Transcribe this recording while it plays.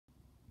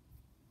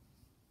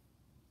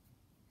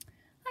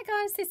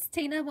Hi guys, this is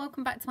Tina.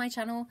 Welcome back to my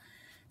channel.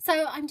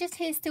 So I'm just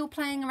here still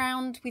playing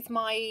around with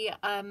my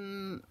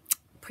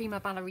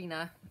Prima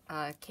Ballerina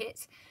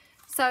kit.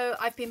 So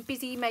I've been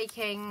busy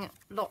making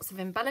lots of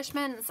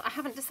embellishments. I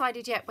haven't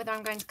decided yet whether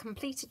I'm going to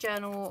complete a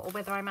journal or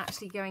whether I'm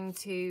actually going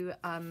to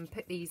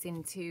put these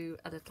into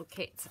a little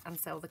kit and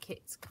sell the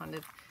kit kind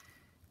of,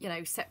 you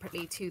know,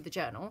 separately to the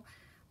journal.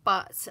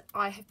 But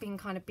I have been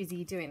kind of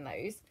busy doing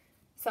those.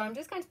 So I'm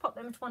just going to pop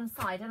them to one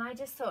side, and I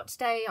just thought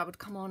today I would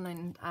come on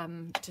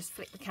and just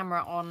flick the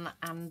camera on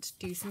and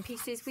do some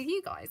pieces with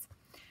you guys.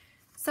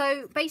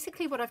 So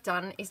basically what I've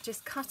done is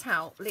just cut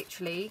out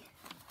literally,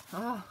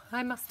 oh,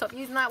 I must stop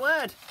using that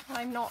word.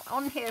 I'm not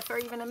on here for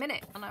even a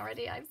minute and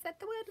already I've said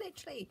the word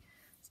literally.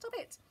 Stop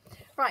it.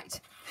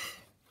 Right,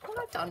 what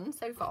I've done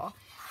so far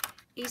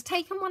is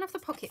taken one of the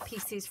pocket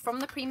pieces from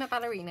the Prima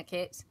Ballerina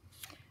kit,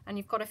 and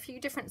you've got a few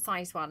different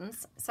size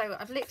ones. So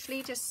I've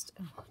literally just,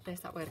 oh, there's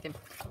that word again.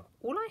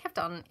 All I have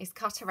done is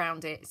cut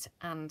around it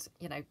and,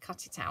 you know,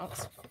 cut it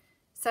out.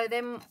 So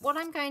then what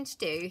I'm going to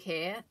do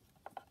here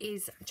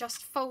is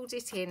just fold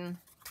it in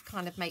to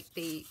kind of make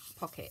the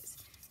pockets.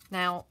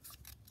 Now,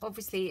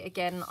 obviously,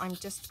 again, I'm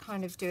just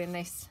kind of doing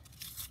this,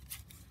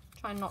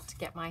 trying not to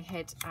get my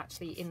head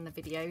actually in the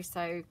video.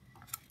 So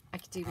I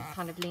could do with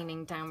kind of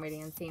leaning down really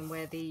and seeing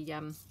where the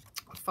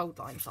fold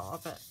lines are,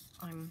 but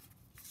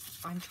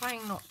I'm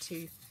trying not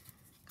to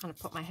kind of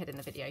put my head in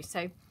the video.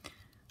 So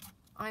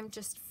I'm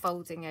just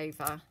folding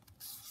over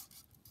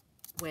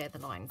where the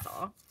lines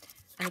are.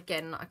 And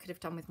again, I could have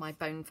done with my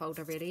bone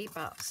folder really,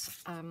 but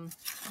I'm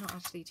not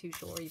actually too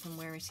sure even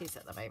where it is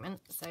at the moment.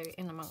 So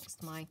in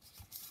amongst my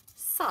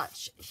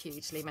such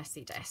hugely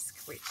messy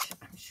desk, which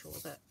I'm sure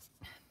that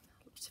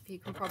lots of you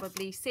can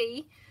probably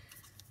see,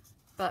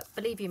 but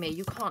believe you me,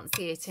 you can't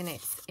see it in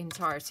its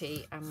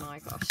entirety, and my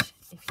gosh,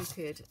 if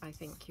you could, I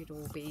think you'd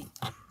all be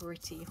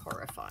pretty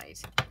horrified.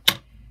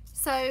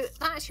 So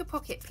that's your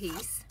pocket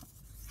piece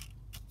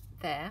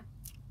there,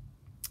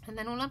 and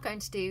then all I'm going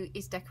to do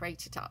is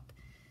decorate it up.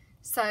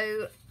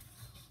 So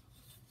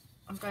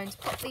I'm going to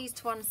pop these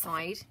to one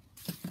side,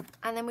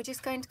 and then we're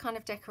just going to kind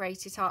of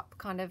decorate it up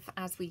kind of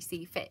as we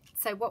see fit.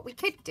 So what we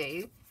could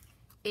do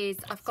is,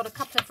 I've got a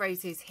couple of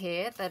roses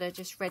here that are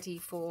just ready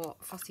for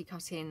fussy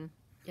cutting,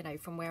 you know,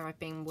 from where I've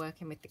been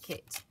working with the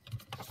kit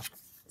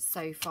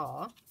so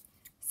far.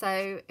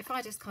 So if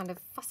I just kind of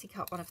fussy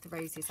cut one of the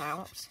roses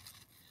out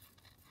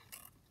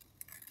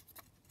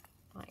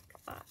like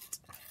that.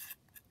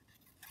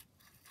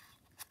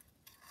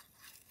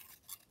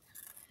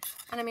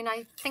 And I mean,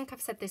 I think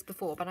I've said this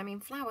before, but I mean,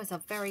 flowers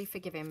are very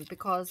forgiving,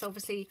 because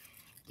obviously,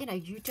 you know,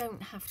 you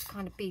don't have to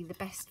kind of be the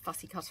best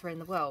fussy cutter in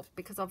the world,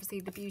 because obviously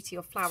the beauty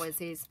of flowers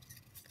is,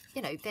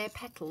 you know, their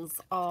petals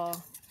are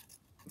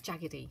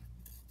jaggedy.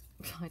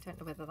 I don't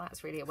know whether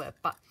that's really a word,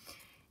 but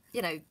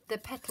you know, the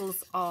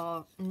petals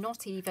are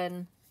not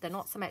even, they're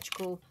not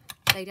symmetrical,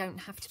 they don't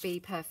have to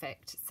be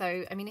perfect.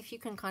 So I mean, if you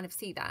can kind of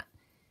see that,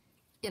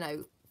 you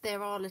know,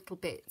 there are little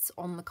bits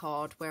on the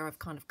card where I've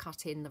kind of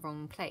cut in the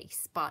wrong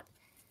place, but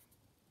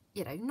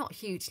you know, not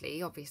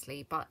hugely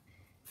obviously, but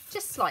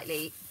just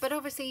slightly. But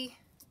obviously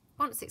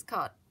once it's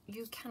cut,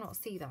 you cannot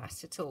see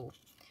that at all.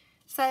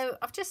 So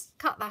I've just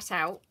cut that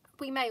out.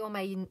 We may or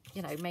may, you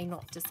know, may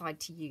not decide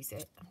to use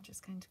it. I'm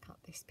just going to cut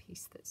this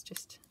piece that's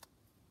just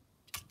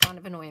kind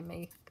of annoying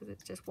me, because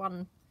it's just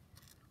one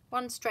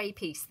stray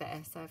piece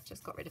there. So I've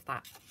just got rid of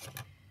that.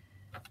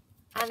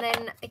 And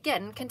then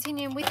again,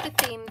 continuing with the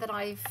theme that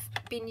I've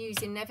been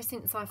using ever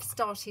since I've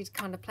started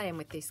kind of playing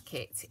with this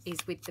kit,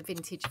 is with the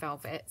vintage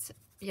velvet.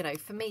 You know,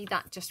 for me,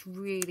 that just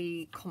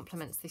really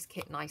complements this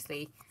kit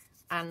nicely.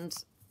 And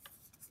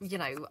you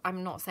know,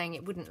 I'm not saying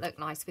it wouldn't look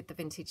nice with the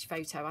vintage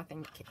photo. I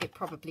think it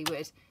probably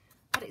would.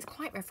 But it's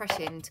quite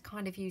refreshing to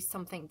kind of use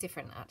something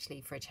different actually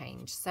for a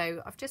change.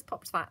 So I've just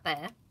popped that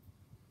there.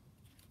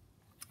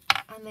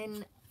 And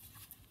then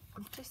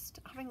I'm just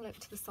having a look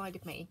to the side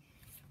of me.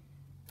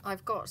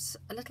 I've got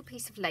a little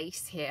piece of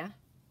lace here.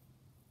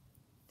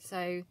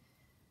 So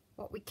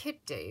what we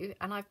could do,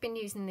 and I've been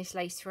using this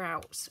lace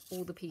throughout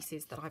all the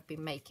pieces that I've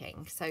been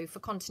making. So for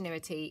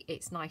continuity,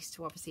 it's nice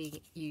to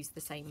obviously use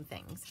the same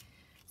things.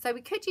 So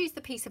we could use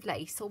the piece of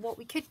lace, or what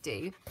we could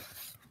do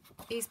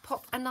is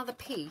pop another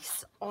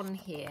piece on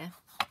here.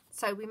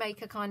 So we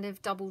make a kind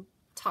of double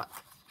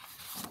tuck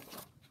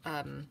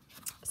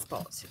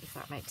spot, if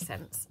that makes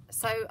sense.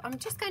 So I'm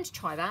just going to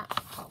try that.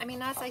 I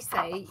mean, as I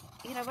say,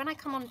 you know, when I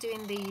come on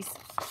doing these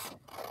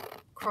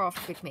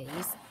craft with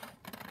me's,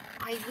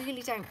 I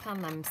really don't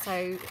plan them.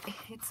 So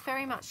it's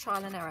very much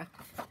trial and error.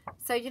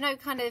 So, you know,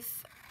 kind of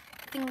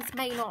things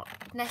may not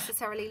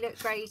necessarily look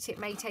great. It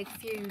may take a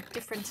few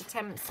different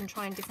attempts and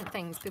trying different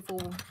things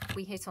before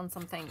we hit on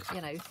something,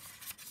 you know,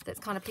 that's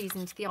kind of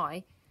pleasing to the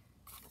eye.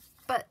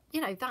 But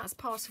you know, that's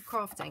part of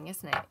crafting,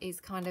 isn't it?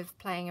 Is kind of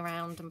playing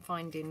around and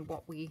finding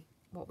what we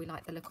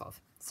like the look of.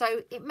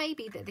 So it may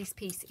be that this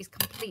piece is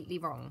completely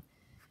wrong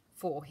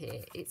for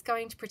here. It's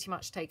going to pretty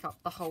much take up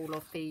the whole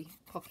of the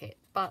pocket,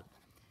 but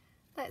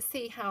let's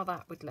see how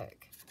that would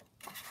look.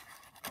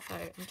 So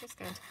I'm just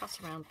going to cut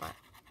around that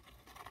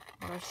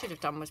what I should have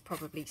done was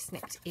probably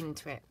snipped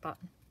into it, but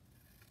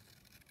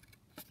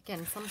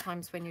again,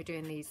 sometimes when you're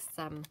doing these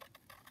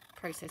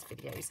process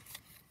videos,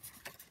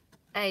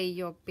 A,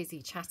 you're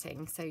busy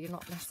chatting, so you're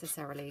not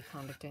necessarily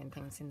kind of doing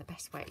things in the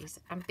best ways,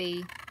 and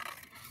B,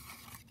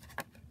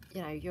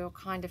 you know, you're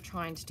kind of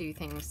trying to do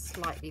things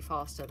slightly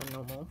faster than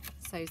normal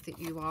so that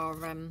you are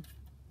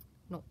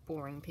not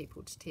boring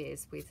people to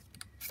tears with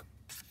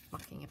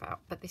mucking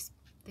about. But this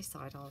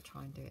side I'll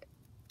try and do it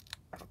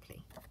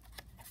properly,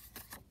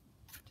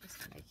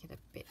 just to make it a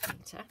bit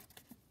neater.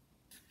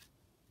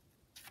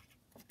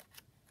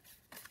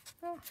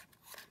 Ah.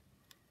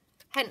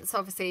 Hence,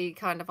 obviously,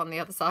 kind of on the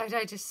other side,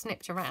 I just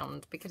snipped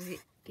around because it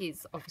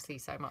is obviously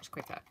so much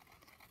quicker.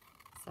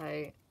 So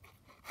I'll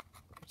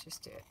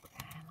just do it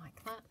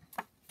like that.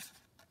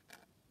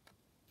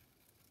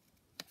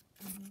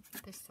 And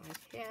this side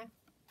here.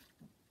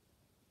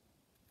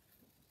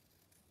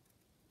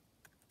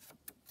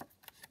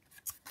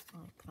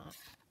 Like that.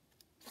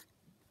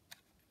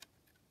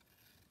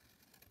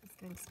 Just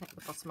going to snip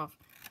the bottom off.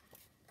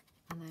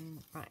 And then,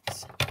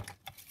 right.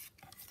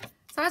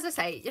 So as I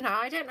say, you know,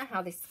 I don't know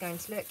how this is going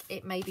to look.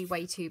 It may be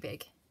way too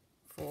big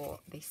for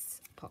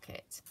this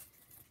pocket.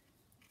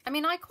 I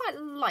mean, I quite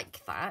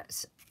like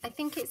that. I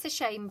think it's a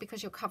shame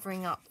because you're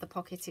covering up the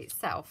pocket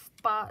itself,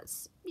 but,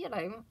 you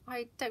know,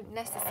 I don't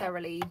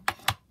necessarily,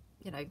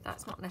 you know,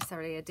 that's not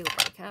necessarily a deal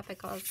breaker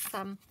because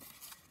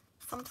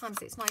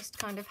sometimes it's nice to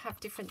kind of have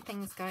different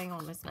things going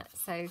on, isn't it?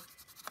 So,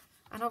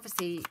 and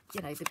obviously,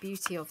 you know, the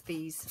beauty of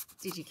these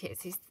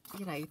DigiKits is,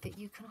 you know, that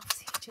you can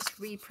obviously just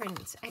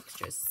reprint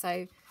extras.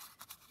 So,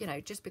 you know,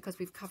 just because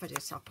we've covered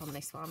it up on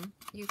this one,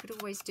 you could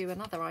always do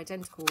another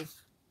identical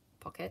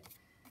pocket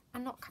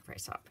and not cover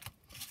it up.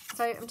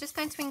 So I'm just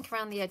going to ink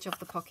around the edge of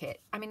the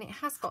pocket. I mean, it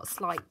has got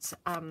slight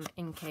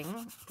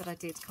inking that I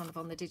did kind of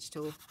on the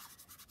digital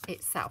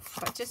itself,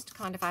 but just to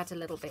kind of add a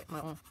little bit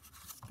more,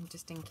 I'm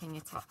just inking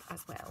it up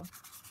as well.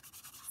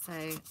 So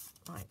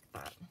like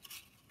that.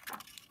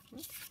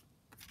 Oops.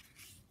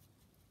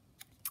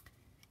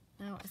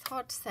 Now it's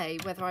hard to say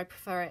whether I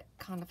prefer it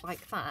kind of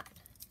like that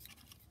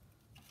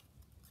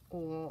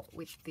or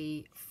with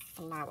the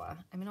flower.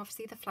 I mean,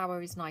 obviously the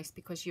flower is nice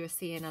because you're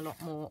seeing a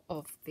lot more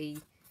of the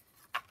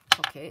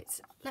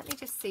pocket. Let me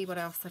just see what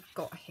else I've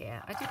got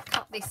here. I did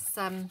cut this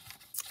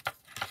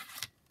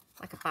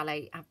like a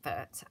ballet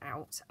advert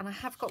out, and I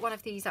have got one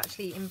of these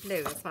actually in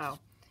blue as well.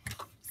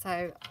 So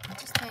I'm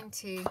just going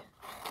to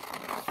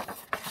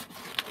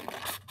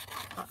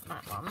cut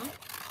that one.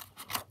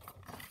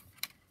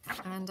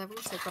 And I've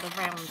also got a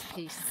round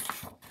piece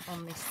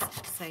on this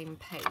same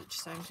page,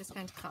 so I'm just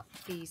going to cut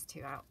these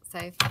two out.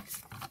 So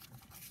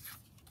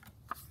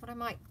what I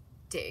might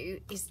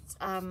do is,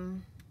 should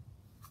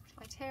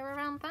I tear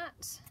around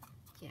that?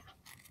 Yeah,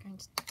 I'm going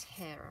to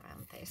tear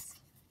around this.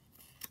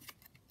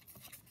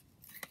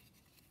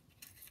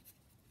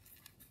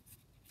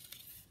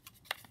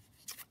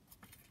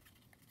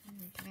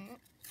 Okay.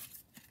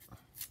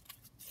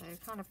 So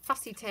kind of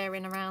fussy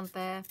tearing around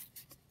there.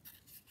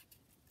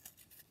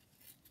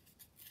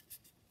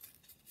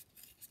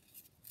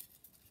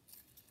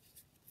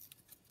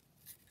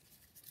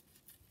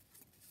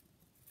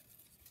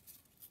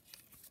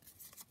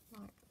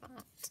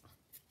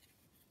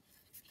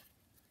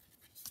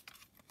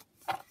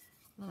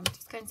 I'm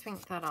just going to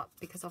ink that up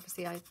because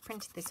obviously I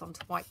printed this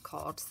onto white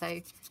card, so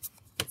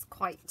it's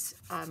quite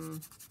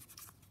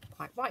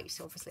white,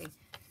 obviously.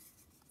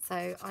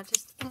 So I'll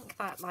just ink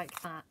that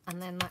like that,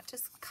 and then that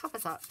just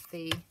covers up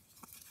the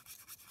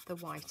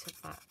white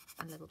of that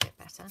a little bit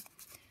better.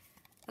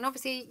 And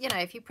obviously, you know,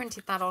 if you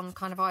printed that on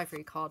kind of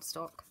ivory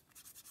cardstock,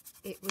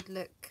 it would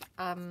look,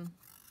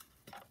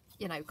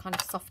 you know, kind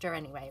of softer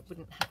anyway. It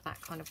wouldn't have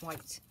that kind of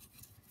white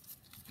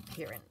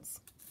appearance.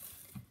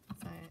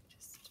 So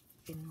just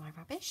bin my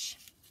rubbish.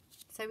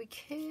 So we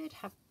could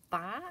have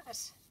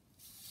that.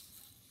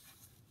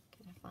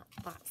 Could have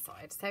that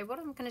side. So what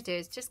I'm going to do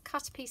is just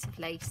cut a piece of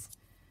lace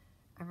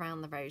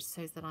around the rose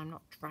so that I'm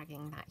not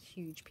dragging that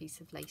huge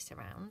piece of lace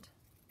around.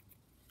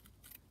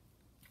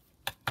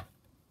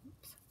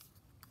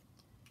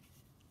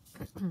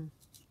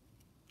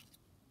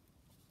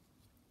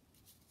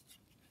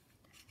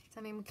 So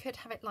I mean, we could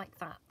have it like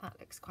that. That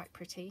looks quite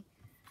pretty.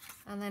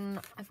 And then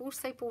I've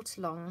also brought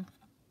along,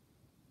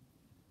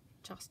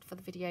 just for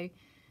the video,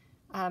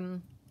 a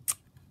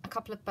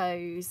couple of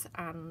bows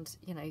and,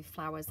 you know,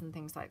 flowers and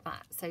things like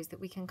that, so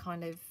that we can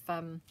kind of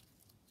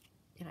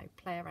you know,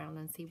 play around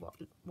and see what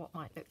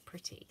might look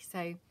pretty.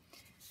 So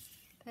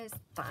there's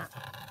that.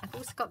 I've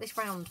also got this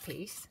round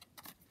piece,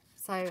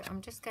 so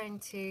I'm just going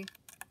to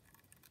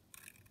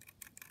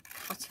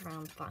cut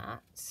around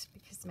that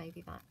because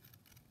maybe that,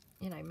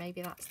 you know,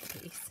 maybe that's the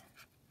piece.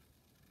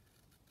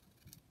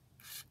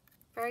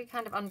 Very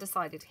kind of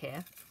undecided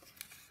here.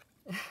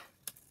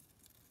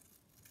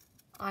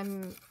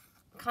 I'm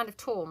kind of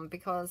torn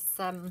because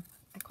I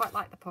quite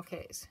like the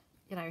pocket,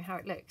 you know, how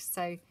it looks,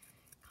 so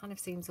kind of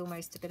seems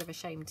almost a bit of a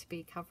shame to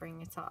be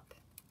covering it up.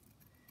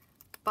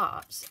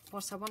 But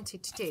what I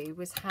wanted to do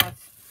was have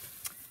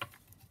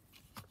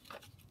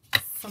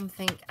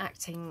something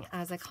acting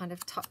as a kind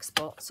of tuck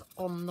spot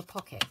on the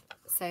pocket.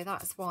 So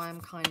that's why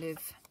I'm kind of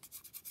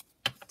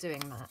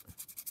doing that.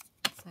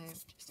 So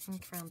just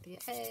ink around the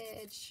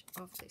edge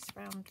of this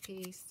round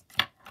piece.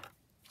 And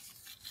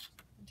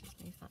just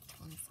move that to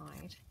one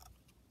side.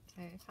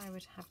 So if I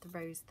would have the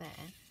rose there,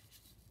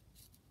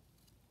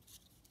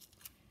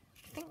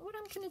 I think what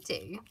I'm going to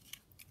do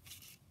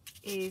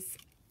is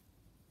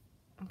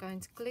I'm going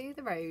to glue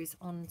the rose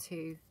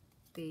onto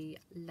the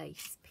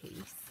lace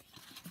piece.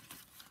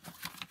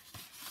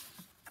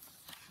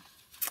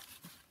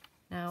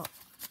 Now,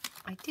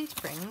 I did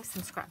bring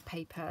some scrap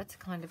paper to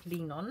kind of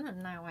lean on,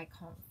 and now I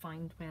can't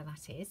find where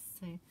that is.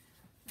 So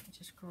I'll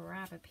just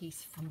grab a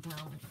piece from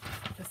down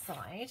the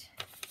side.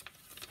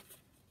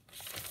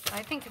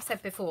 I think I've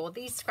said before,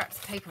 these scraps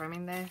of paper, I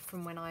mean, they're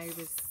from when I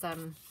was,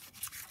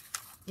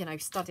 you know,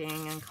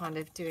 studying and kind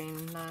of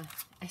doing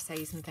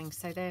essays and things.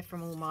 So they're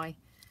from all my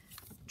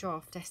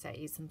draft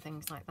essays and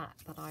things like that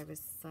I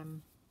was,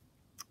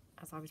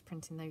 as I was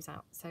printing those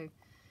out. So,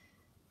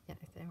 yeah,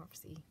 they're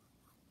obviously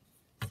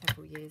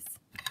several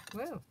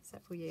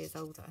years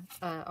old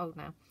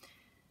now.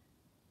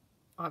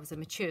 I was a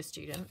mature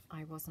student.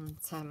 I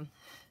wasn't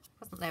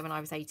there when I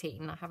was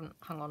 18. I haven't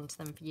hung on to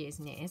them for years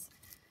and years.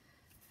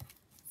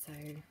 So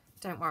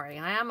don't worry,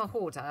 I am a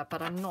hoarder,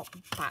 but I'm not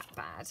that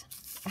bad.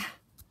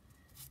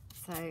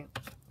 So there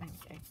we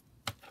go.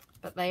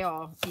 But they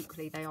are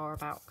equally, they are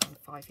about kind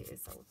of 5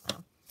 years old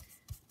now.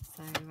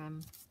 So there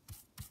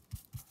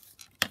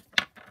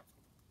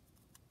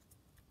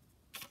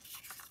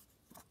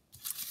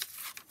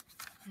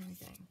we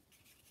go.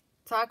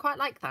 So I quite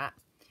like that.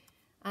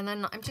 And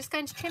then I'm just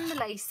going to trim the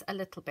lace a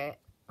little bit,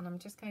 and I'm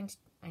just going to,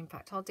 in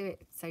fact, I'll do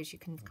it so as you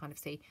can kind of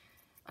see.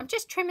 I'm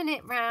just trimming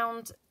it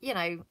round, you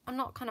know, I'm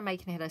not kind of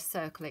making it a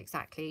circle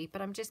exactly,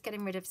 but I'm just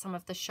getting rid of some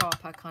of the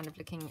sharper kind of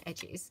looking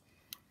edges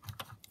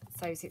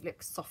so as it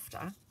looks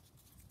softer.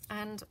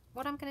 And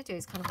what I'm going to do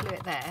is kind of glue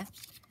it there,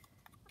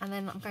 and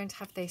then I'm going to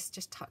have this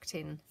just tucked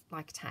in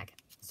like a tag.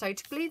 So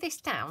to glue this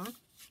down,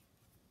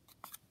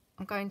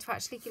 I'm going to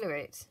actually glue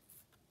it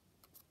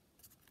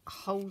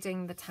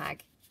holding the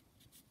tag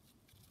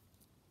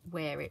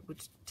where it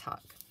would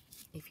tuck,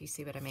 if you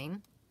see what I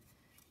mean,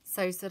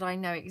 so that I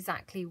know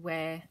exactly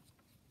where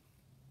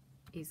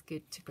is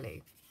good to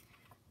glue.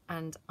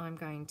 And I'm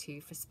going to,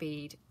 for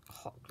speed,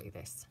 hot glue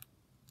this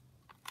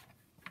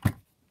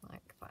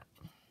like that.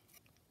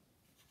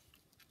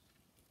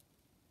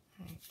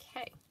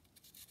 Okay,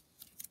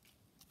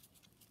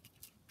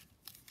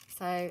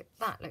 so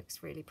that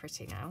looks really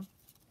pretty now.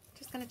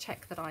 Just going to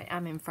check that I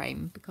am in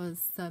frame,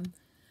 because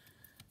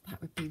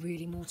that would be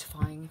really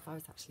mortifying if I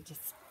was actually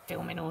just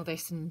filming all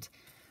this and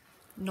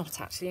not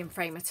actually in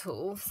frame at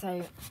all.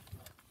 So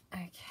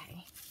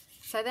okay,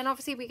 so then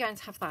obviously we're going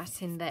to have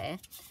that in there.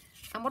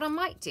 And what I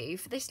might do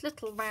for this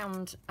little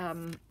round,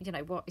 you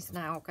know, what is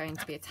now going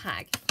to be a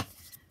tag,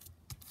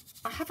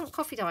 I haven't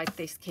coffee dyed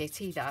this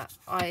kit either.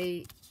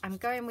 I am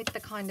going with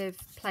the kind of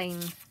plain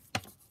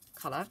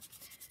colour,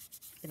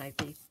 you know,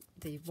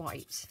 the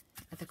white,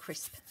 the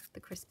crisp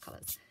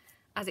colours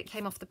as it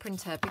came off the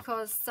printer,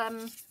 because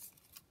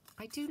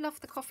I do love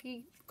the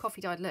coffee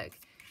dyed look,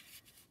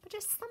 but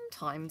just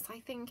sometimes I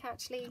think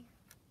actually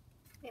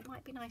it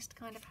might be nice to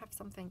kind of have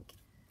something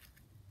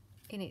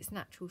in its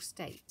natural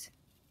state.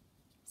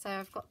 So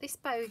I've got this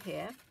bow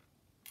here.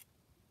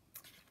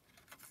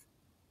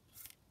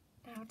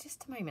 Now,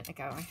 just a moment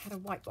ago I had a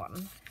white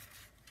one.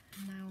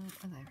 Now,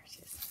 oh, there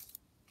it is.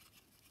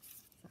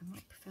 So I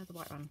might prefer the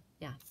white one.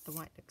 Yeah, the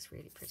white looks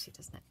really pretty,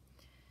 doesn't it?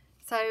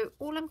 So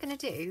all I'm going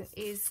to do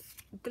is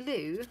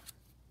glue,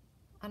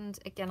 and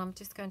again I'm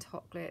just going to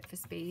hot glue it for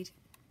speed,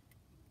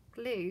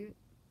 glue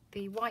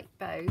the white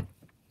bow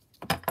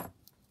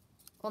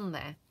on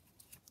there.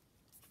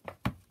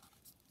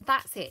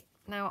 That's it.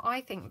 Now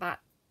I think that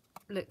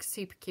looks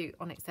super cute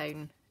on its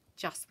own,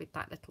 just with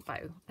that little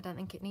bow. I don't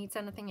think it needs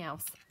anything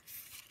else.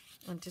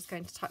 I'm just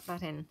going to tuck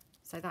that in.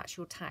 So that's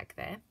your tag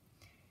there.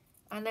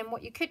 And then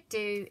what you could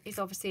do is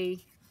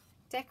obviously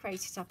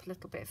decorate it up a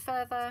little bit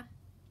further.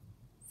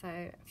 So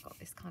I've got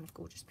this kind of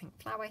gorgeous pink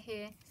flower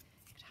here.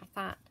 You could have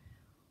that,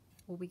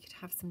 or we could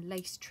have some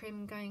lace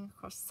trim going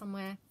across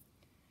somewhere.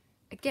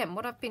 Again,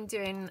 what I've been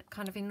doing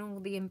kind of in all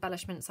the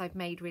embellishments I've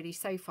made really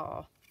so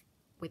far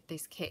with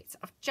this kit,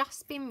 I've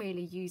just been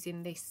really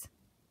using this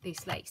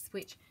lace,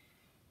 which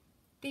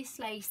this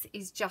lace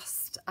is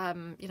just,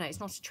 you know, it's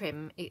not a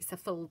trim, it's a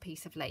full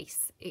piece of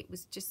lace. It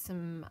was just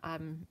some,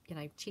 you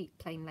know, cheap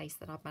plain lace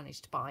that I've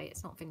managed to buy.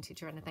 It's not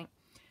vintage or anything,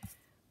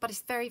 but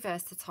it's very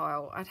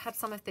versatile. I'd had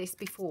some of this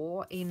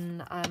before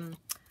in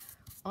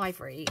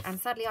ivory, and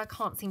sadly I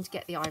can't seem to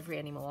get the ivory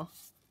anymore,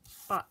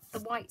 but the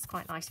white's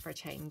quite nice for a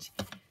change.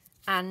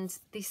 And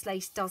this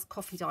lace does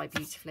coffee dye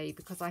beautifully,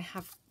 because I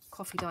have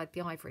coffee dyed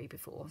the ivory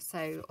before.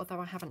 So although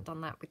I haven't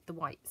done that with the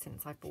white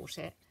since I bought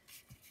it,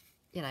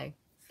 you know,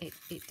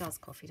 it does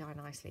coffee dye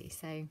nicely.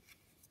 So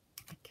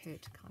I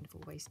could kind of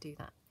always do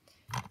that.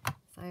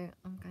 So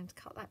I'm going to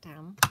cut that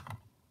down.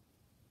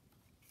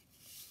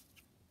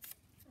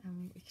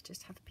 And we could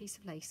just have a piece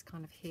of lace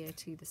kind of here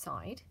to the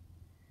side.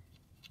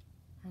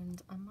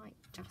 And I might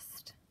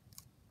just,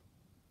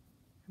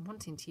 I'm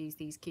wanting to use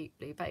these cute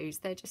blue bows.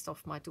 They're just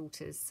off my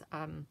daughter's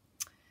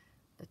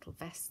little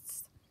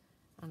vests,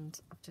 and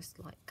I've just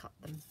like cut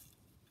them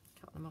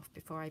off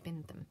before I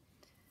binned them.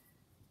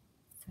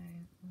 So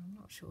I'm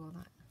not sure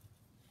that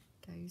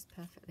goes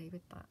perfectly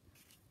with that.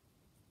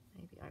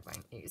 Maybe I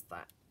won't use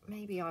that.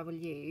 Maybe I will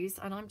use,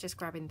 and I'm just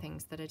grabbing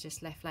things that are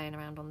just left laying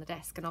around on the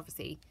desk, and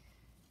obviously,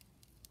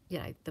 you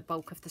know, the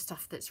bulk of the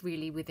stuff that's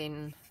really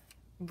within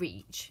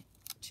reach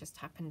just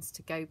happens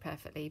to go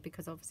perfectly,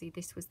 because obviously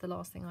this was the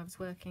last thing I was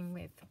working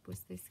with,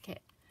 was this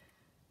kit.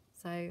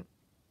 So I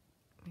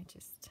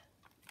just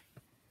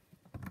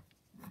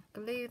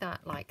glue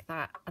that like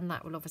that, and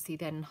that will obviously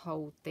then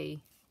hold the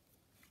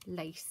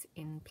lace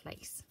in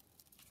place.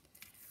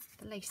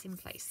 And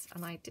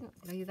I didn't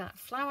glue that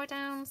flower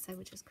down, so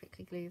we'll just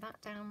quickly glue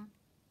that down.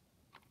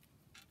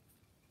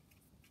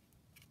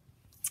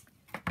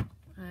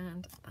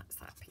 And that's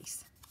that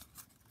piece.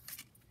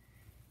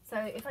 So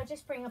if I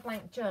just bring a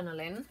blank journal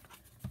in,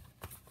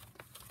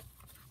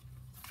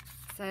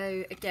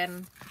 so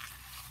again,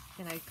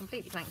 you know,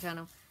 completely blank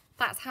journal,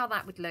 that's how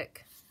that would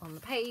look on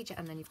the page.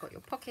 And then you've got your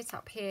pocket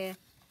up here,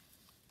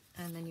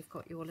 and then you've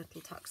got your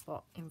little tuck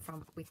spot in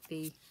front with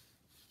the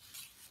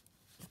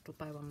little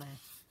bow on there.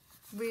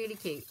 Really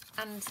cute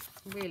and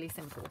really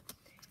simple.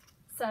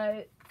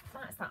 So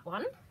that's that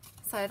one.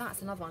 So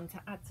that's another one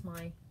to add to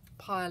my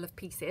pile of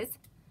pieces.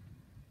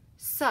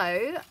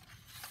 So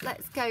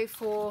let's go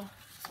for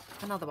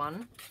another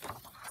one.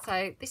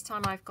 So this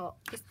time I've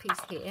got this piece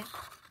here.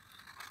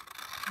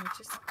 I'll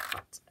just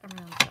cut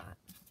around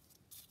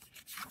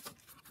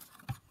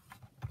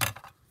that.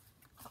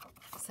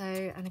 So,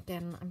 and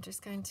again, I'm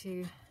just going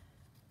to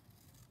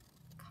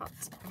cut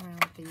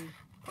around the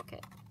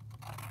pocket.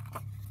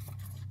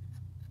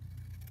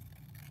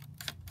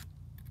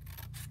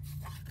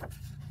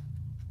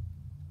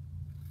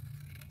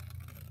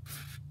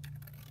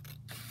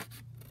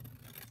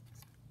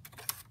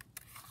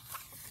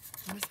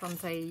 This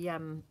one's a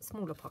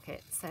smaller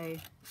pocket, so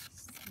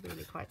it's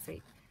really quite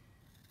sweet.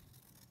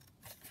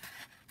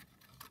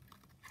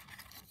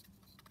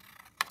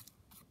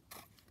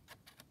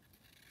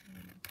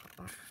 Cut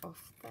that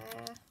off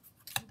there,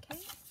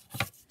 okay.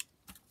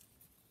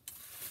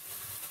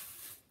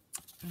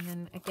 And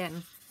then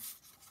again,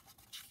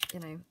 you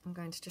know, I'm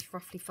going to just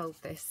roughly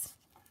fold this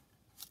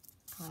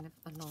kind of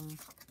along,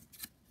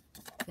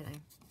 you know,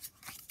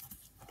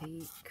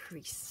 the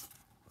crease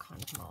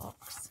kind of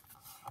marks.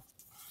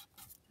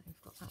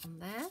 That one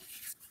there.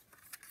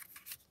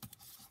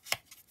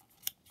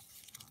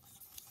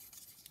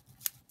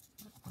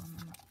 That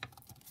one,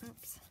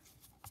 oops.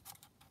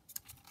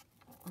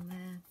 That one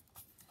there.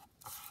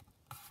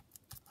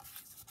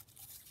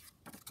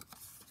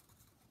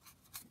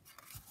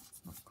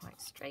 It's not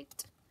quite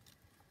straight.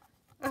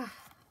 Ugh.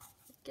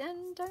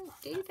 Again, don't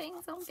do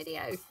things on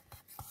video.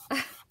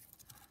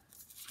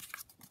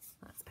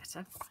 That's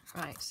better.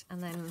 Right,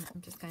 and then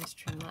I'm just going to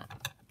trim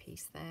that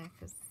piece there,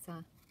 because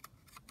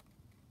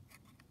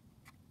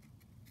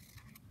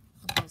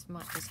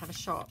might just have a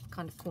sharp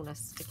kind of corner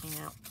sticking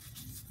out.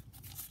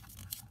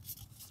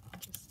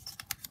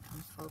 Just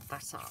fold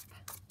that up.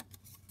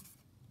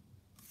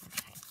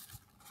 Okay.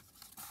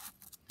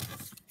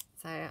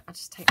 So I'll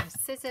just take my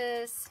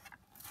scissors,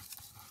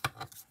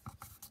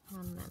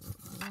 and then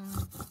like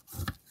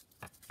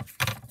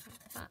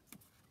that.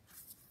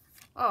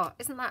 Oh,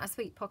 isn't that a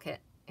sweet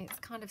pocket? It's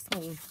kind of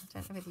small. I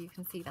don't know whether you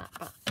can see that,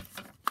 but it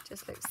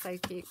just looks so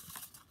cute.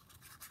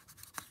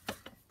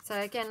 So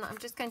again, I'm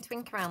just going to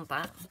ink around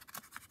that.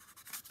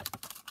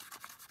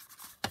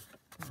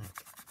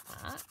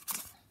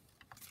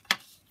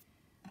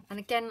 And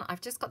again,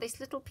 I've just got this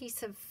little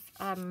piece of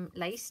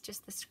lace,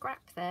 just the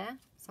scrap there.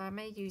 So I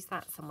may use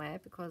that somewhere,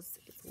 because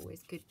it's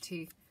always good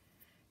to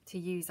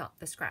use up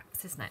the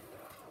scraps, isn't it?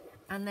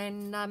 And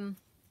then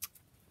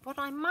what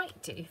I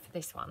might do for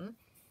this one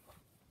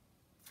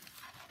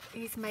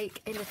is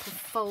make a little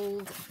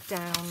fold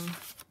down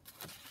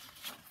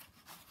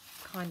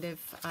kind of,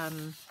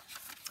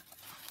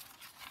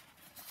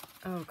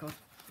 oh God,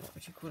 what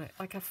would you call it?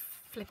 Like a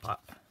flip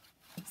up.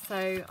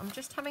 So I'm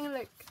just having a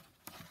look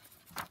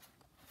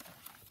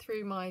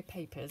through my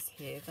papers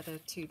here that are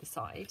to the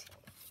side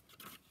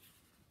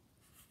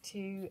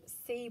to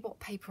see what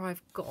paper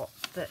I've got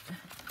that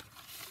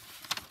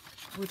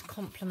would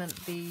complement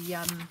the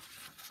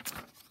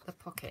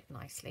pocket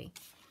nicely.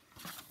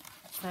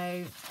 So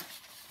I've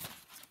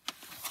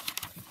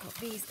got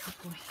these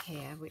couple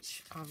here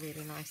which are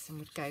really nice and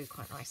would go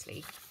quite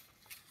nicely.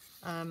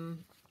 I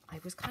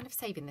was kind of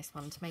saving this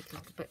one to make a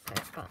little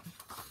booklet, but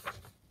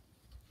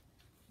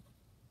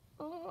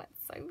oh,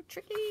 it's so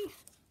tricky.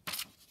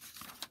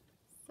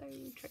 So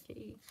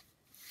tricky.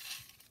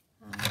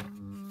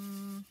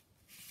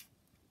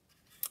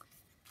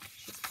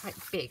 She's quite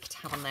big to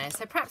have on there,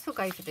 so perhaps we'll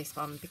go for this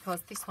one,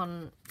 because this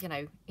one, you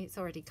know, it's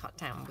already cut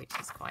down, which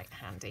is quite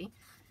handy.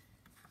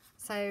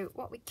 So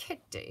what we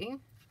could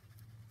do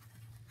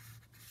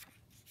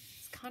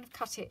is kind of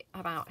cut it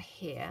about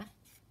here,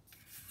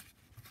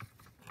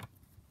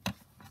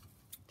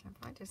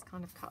 if I just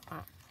kind of cut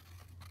that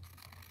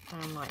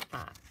down like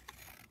that,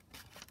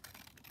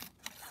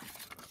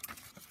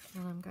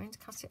 and I'm going to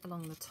cut it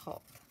along the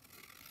top.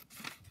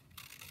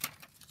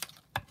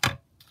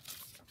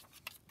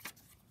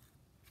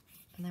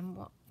 And then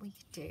what we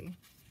could do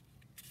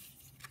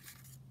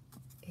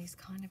is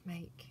kind of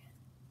make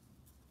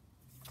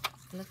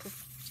a little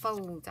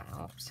fold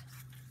out,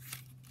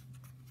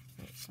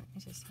 which, let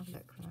me just have a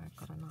look whether I've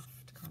got enough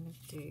to kind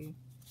of do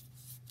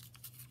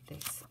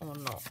this or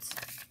not.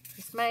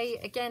 This may,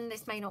 again,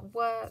 this may not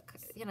work.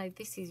 You know,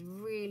 this is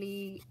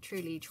really,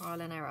 truly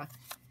trial and error.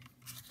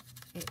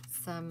 It's,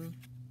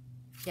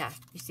 yeah,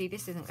 you see,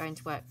 this isn't going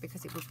to work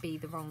because it would be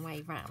the wrong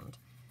way round.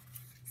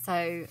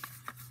 So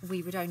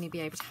we would only be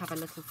able to have a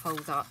little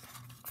fold up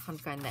kind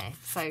of going there.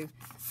 So I'm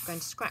going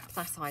to scrap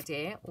that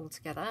idea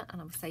altogether,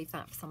 and I'll save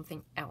that for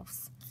something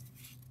else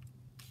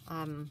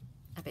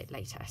a bit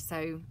later.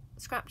 So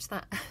scrapped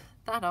that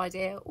that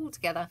idea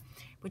altogether.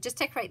 We'll just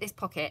decorate this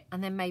pocket,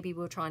 and then maybe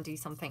we'll try and do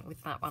something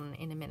with that one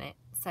in a minute.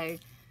 So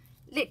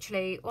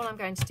literally all I'm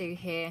going to do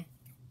here,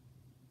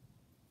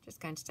 just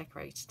going to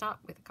decorate it up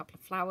with a couple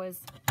of flowers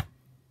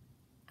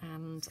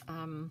and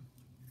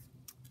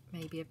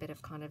maybe a bit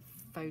of kind of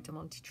faux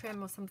diamante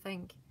trim or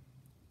something.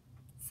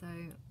 So,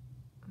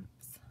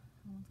 oops,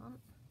 hold on.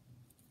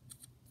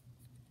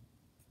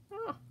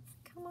 Oh,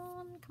 come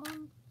on, come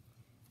on.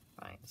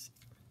 Right.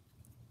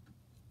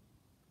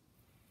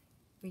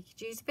 We could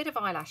use a bit of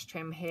eyelash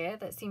trim here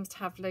that seems to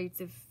have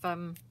loads of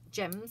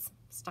gems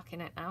stuck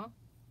in it now.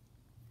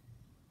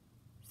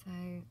 So,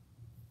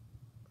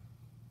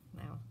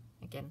 now,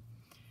 again,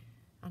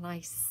 and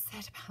I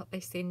said about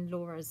this in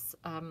Laura's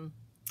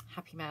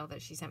happy mail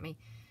that she sent me.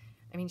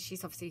 I mean,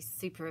 she's obviously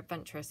super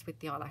adventurous with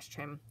the eyelash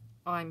trim.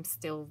 I'm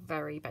still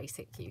very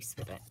basic use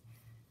with it.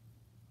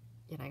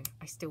 You know,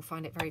 I still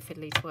find it very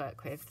fiddly to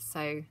work with,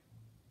 so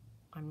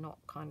I'm not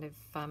kind of,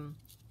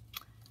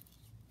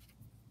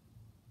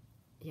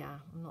 yeah,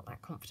 I'm not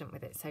that confident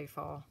with it so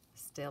far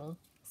still.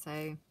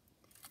 So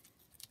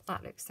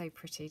that looks so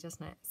pretty,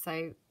 doesn't it?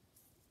 So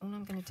all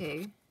I'm going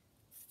to do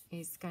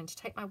is going to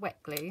take my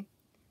wet glue,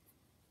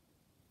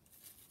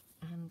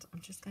 and I'm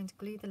just going to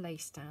glue the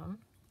lace down.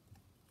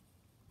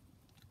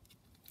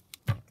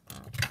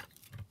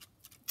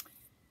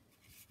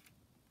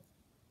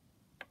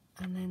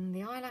 And then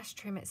the eyelash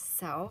trim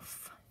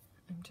itself,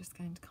 I'm just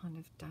going to kind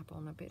of dab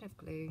on a bit of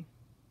glue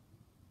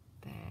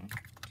there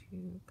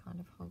to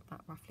kind of hold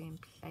that roughly in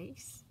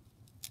place,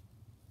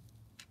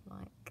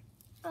 like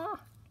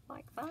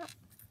that.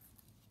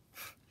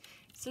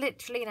 It's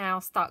literally now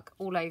stuck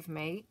all over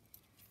me.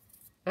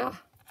 Ugh.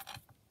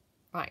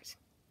 Right,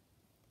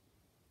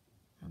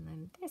 and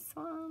then this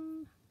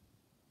one,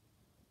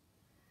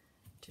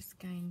 just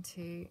going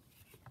to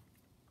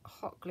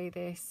hot glue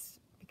this,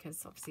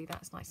 because obviously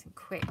that's nice and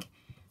quick,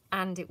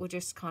 and it will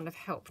just kind of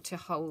help to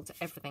hold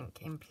everything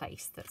in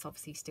place that's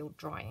obviously still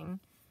drying.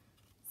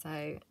 So,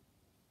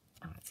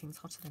 oh, it seems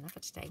hotter than ever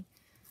today.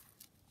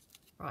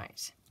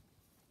 Right,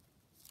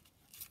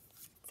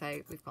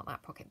 so we've got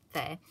that pocket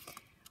there.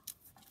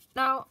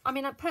 Now, I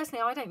mean,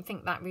 personally, I don't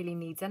think that really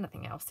needs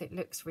anything else. It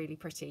looks really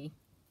pretty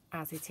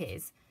as it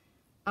is.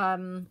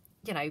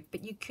 You know,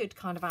 but you could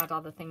kind of add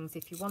other things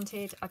if you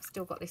wanted. I've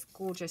still got this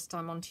gorgeous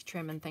diamante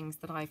trim and things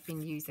that I've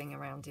been using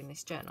around in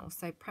this journal,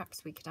 so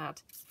perhaps we could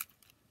add,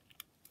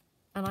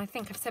 and I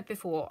think I've said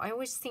before, I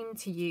always seem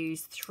to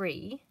use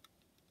 3.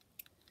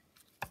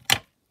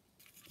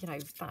 You know,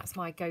 that's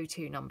my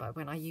go-to number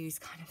when I use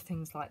kind of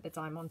things like the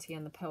diamante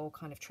and the pearl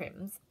kind of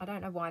trims. I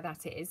don't know why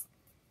that is.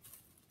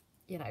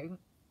 You know,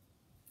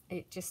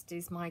 it just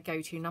is my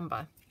go-to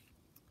number.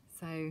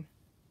 So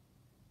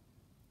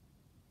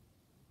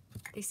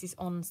this is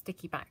on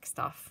sticky back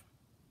stuff,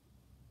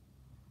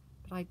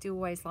 but I do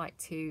always like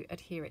to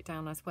adhere it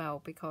down as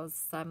well,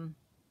 because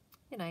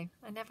you know,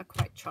 I never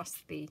quite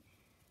trust the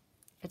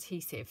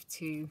adhesive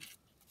to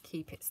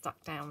keep it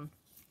stuck down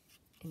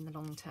in the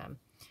long term.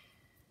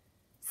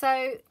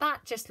 So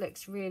that just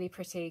looks really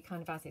pretty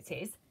kind of as it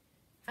is.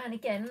 And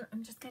again,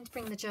 I'm just going to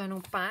bring the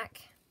journal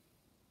back,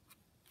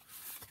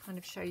 kind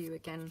of show you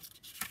again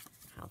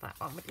how that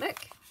one would look.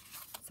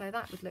 So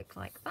that would look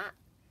like that.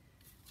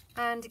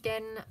 And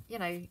again, you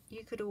know,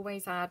 you could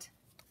always add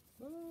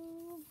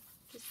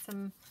just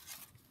some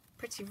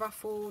pretty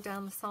ruffle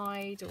down the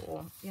side,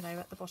 or, you know,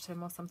 at the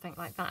bottom or something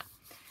like that.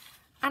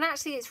 And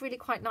actually it's really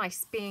quite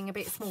nice being a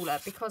bit smaller,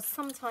 because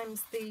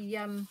sometimes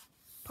the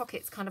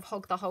pockets kind of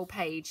hog the whole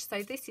page.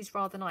 So this is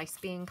rather nice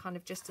being kind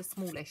of just a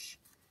smallish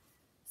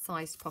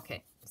sized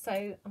pocket.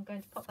 So I'm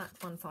going to pop that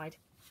to one side.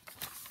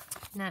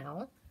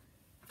 Now,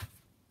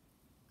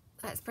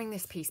 let's bring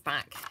this piece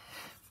back.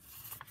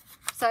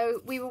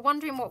 So we were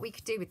wondering what we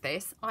could do with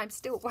this. I'm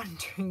still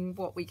wondering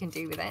what we can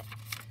do with it.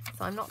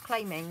 So I'm not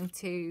claiming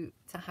to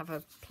have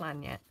a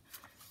plan yet.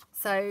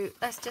 So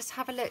let's just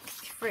have a look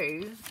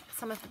through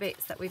some of the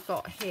bits that we've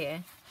got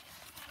here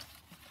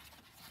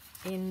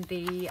in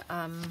the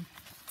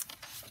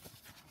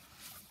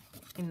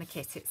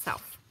kit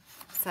itself.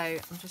 So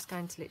I'm just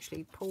going to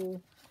literally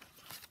pull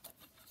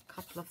a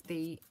couple of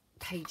the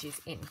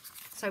pages in.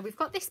 So we've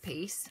got this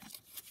piece,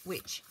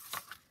 which,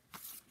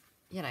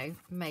 you know,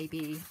 may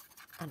be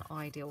an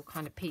ideal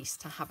kind of piece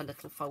to have a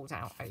little fold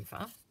out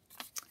over.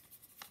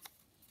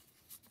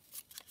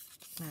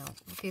 Now,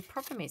 the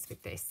problem is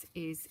with this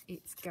is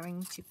it's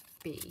going to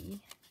be,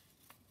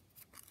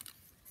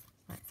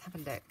 let's have a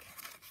look,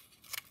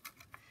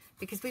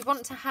 because we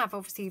want to have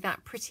obviously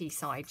that pretty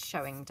side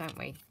showing, don't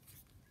we?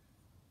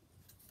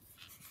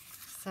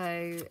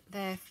 So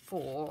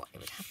therefore it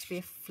would have to be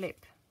a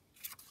flip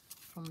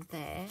from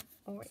there,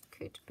 or it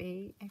could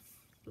be a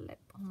flip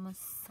on the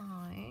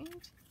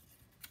side.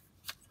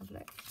 Let's have a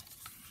look.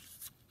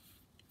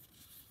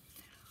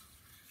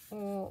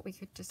 Or we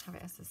could just have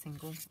it as a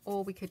single,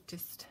 or we could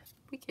just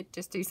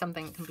do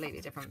something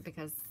completely different,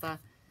 because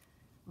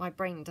my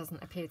brain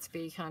doesn't appear to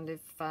be kind of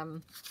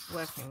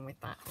working with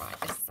that right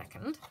this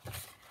second.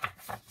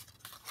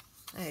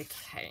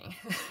 Okay,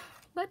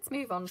 let's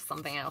move on to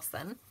something else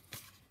then.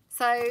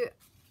 So,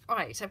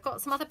 right, I've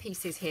got some other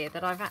pieces here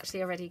that I've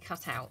actually already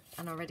cut out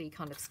and already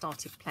kind of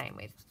started playing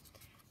with.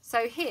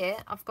 So here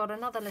I've got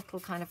another little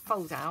kind of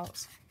fold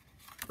out,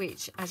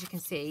 which, as you can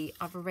see,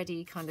 I've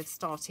already kind of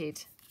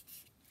started,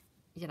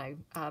 you know,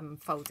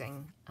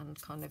 folding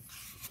and kind of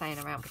playing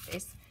around with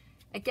this.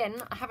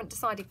 Again, I haven't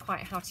decided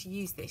quite how to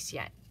use this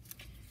yet.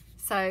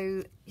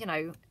 So, you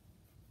know,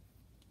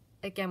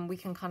 again, we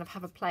can kind of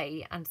have a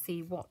play and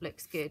see what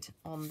looks good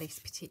on this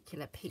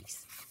particular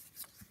piece.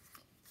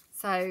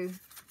 So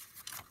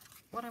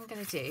what I'm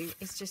going to do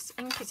is just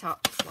ink it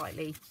up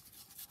slightly.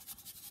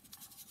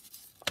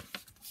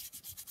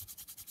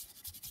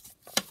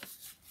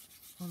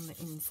 On the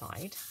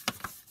inside.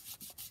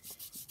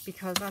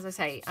 Because, as I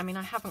say, I mean,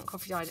 I haven't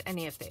coffee dyed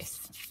any of this.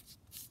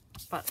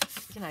 But,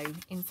 you know,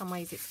 in some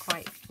ways it's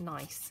quite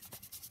nice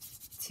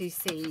to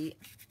see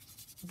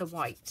the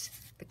white,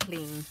 the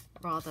clean,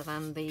 rather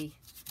than the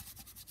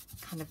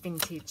kind of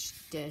vintage,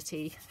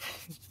 dirty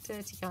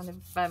kind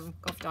of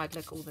coffee dyed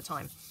look all the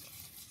time.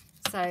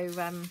 So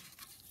I'm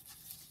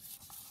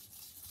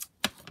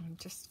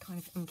just kind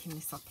of inking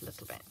this up a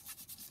little bit.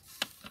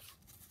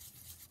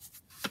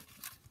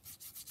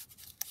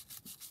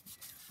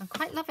 I'm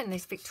quite loving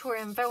this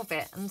Victorian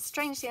velvet, and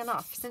strangely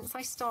enough, since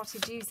I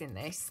started using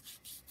this,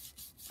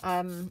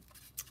 I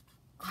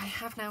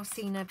have now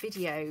seen a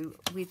video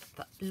with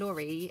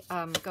Laurie,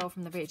 Girl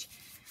from the Ridge,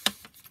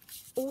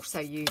 also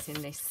using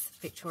this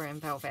Victorian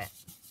velvet.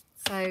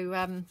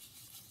 So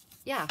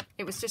yeah,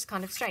 it was just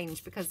kind of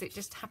strange, because it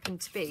just happened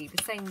to be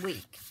the same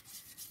week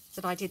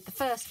that I did the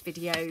first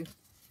video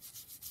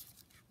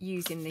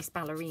using this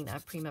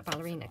Prima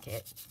Ballerina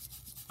kit.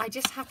 I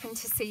just happened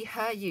to see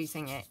her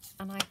using it,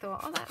 and I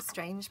thought, oh, that's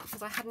strange,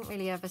 because I hadn't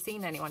really ever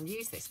seen anyone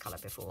use this colour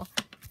before.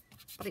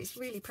 But it's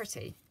really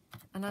pretty.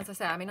 And as I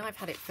say, I mean, I've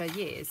had it for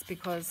years,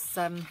 because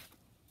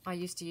I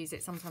used to use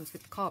it sometimes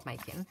with card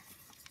making.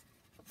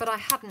 But I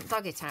hadn't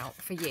dug it out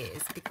for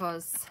years,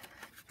 because,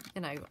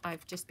 you know,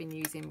 I've just been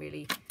using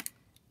really,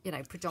 you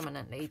know,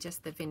 predominantly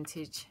just the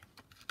vintage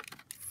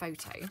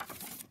photo.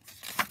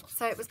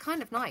 So it was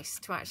kind of nice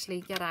to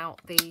actually get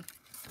out the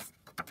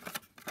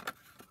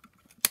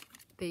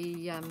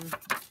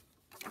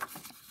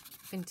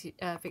vintage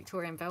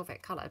Victorian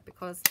velvet colour,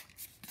 because,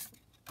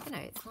 you know,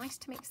 it's nice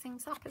to mix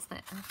things up, isn't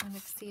it, and kind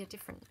of see a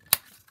different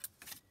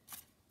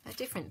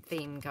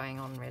theme going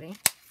on, really.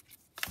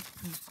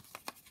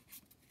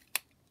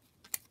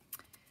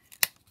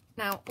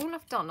 Now, all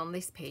I've done on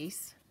this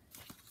piece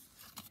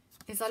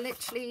is I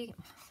literally,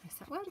 where's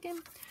that word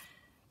again?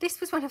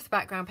 This was one of the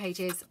background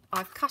pages.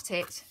 I've cut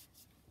it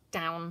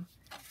down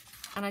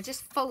and I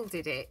just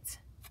folded it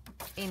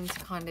into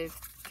kind of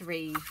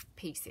 3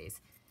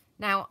 pieces.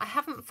 Now, I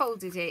haven't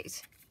folded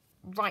it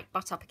right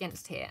butt up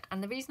against here,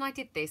 and the reason I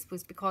did this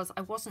was because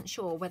I wasn't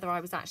sure whether I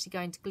was actually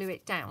going to glue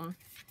it down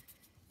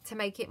to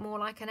make it more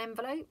like an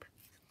envelope.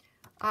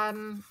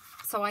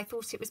 So I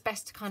thought it was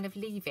best to kind of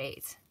leave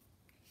it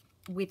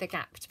with a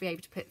gap to be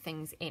able to put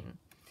things in.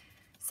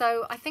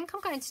 So I think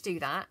I'm going to do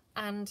that.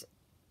 And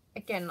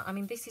again, I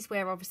mean, this is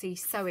where obviously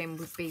sewing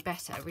would be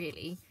better,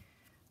 really.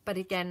 But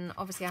again,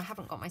 obviously I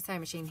haven't got my sewing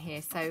machine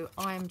here, so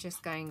I'm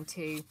just going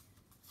to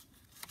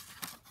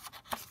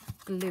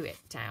glue it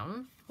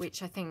down,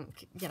 which I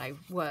think, you know,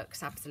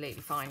 works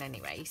absolutely fine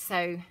anyway.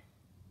 So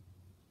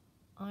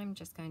I'm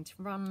just going to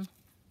run,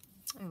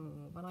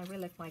 well, I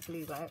will if my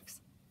glue works,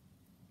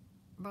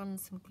 run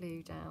some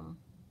glue down.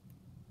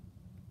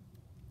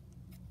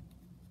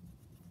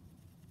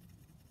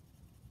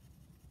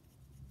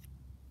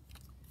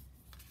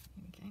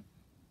 Here we go.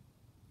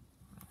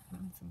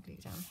 Run some glue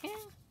down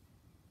here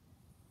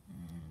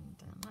and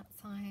down that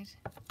side,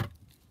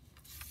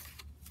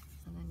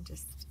 and then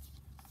just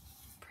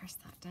press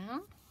that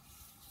down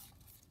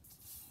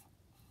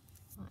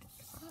like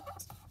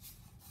that.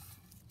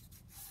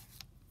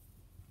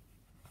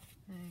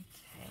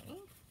 Okay,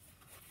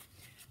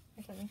 I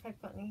don't think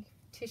I've got any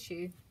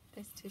tissue.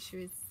 This tissue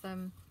is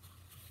not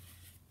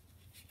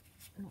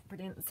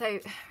brilliant. So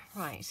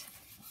right,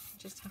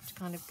 just have to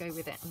kind of go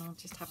with it, and I'll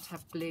just have to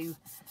have glue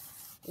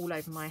all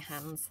over my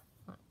hands.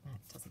 No,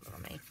 it doesn't bother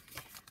me.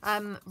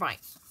 Right,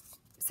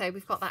 So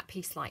we've got that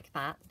piece like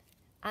that.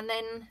 And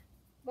then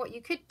what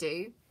you could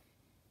do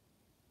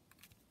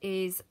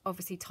is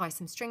obviously tie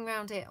some string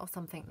around it or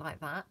something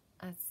like that.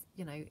 As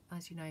you know,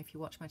 if you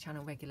watch my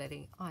channel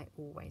regularly, I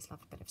always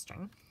love a bit of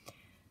string.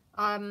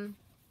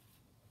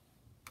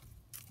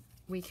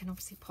 We can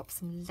obviously pop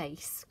some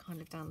lace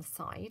kind of down the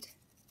side.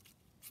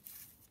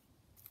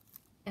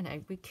 You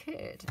know, we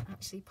could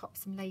actually pop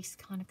some lace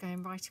kind of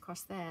going right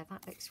across there.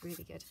 That looks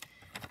really good.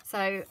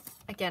 So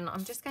again,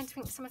 I'm just going to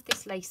ink some of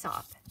this lace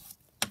up.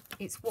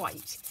 It's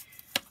white,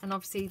 and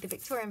obviously the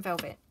Victorian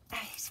velvet,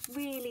 it's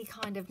really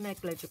kind of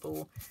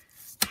negligible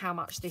how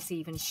much this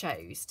even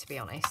shows, to be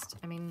honest.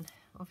 I mean,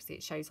 obviously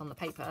it shows on the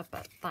paper,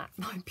 but that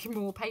might be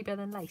more paper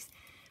than lace.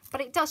 But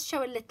it does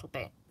show a little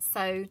bit.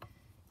 So,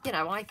 you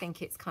know, I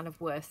think it's kind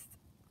of worth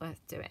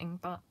doing,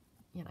 but,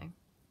 you know,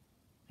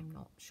 I'm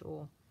not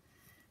sure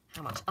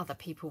how much other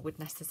people would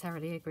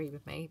necessarily agree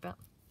with me. But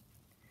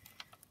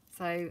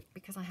so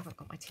because I haven't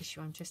got my tissue,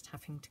 I'm just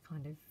having to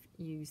kind of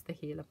use the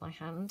heel of my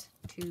hand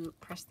to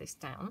press this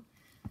down.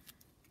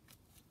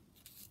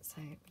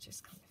 So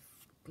just kind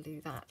of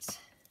glue that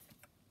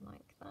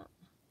like that.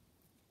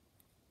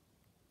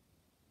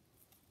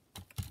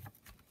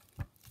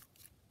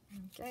 There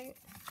we go.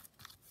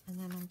 And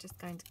then I'm just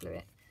going to glue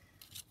it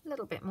a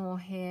little bit more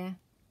here.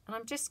 And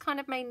I'm just kind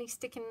of mainly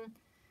sticking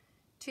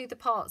to the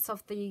parts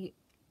of the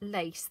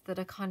lace that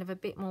are kind of a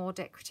bit more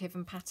decorative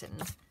and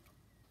patterned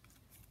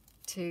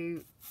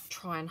to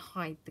try and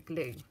hide the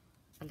glue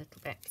a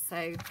little bit.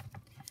 So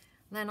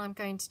then I'm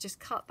going to just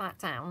cut that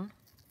down.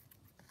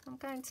 I'm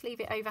going to leave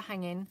it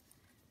overhanging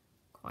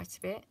quite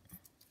a bit,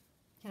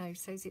 you know,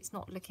 so it's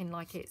not looking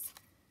like it's,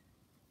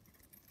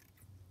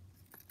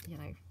 you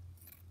know,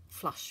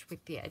 flush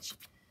with the edge.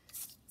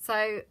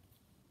 So,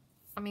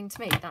 I mean, to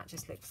me, that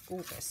just looks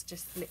gorgeous,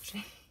 just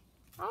literally.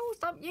 Oh,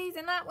 stop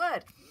using that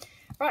word.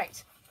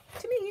 Right,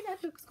 to me,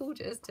 that looks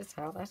gorgeous, just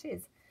how that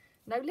is.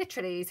 No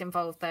literally is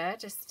involved there,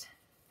 just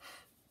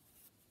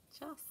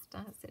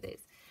as it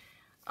is.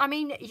 I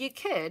mean, you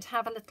could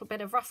have a little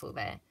bit of ruffle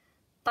there.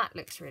 That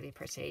looks really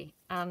pretty.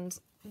 And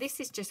this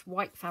is just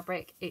white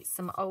fabric. It's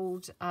some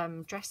old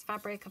dress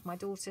fabric of my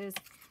daughter's.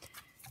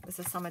 It was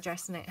a summer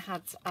dress, and it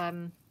had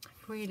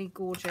really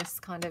gorgeous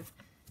kind of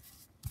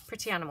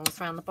pretty animals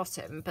around the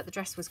bottom, but the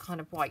dress was kind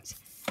of white.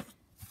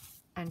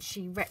 And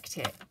she wrecked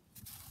it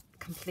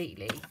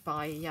completely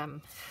by, you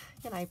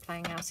know,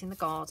 playing out in the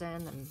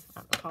garden and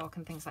at the park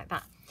and things like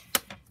that.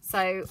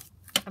 So,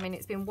 I mean,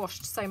 it's been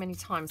washed so many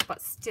times,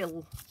 but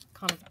still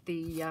kind of the,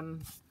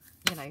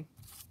 you know,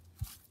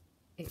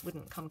 it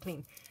wouldn't come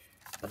clean.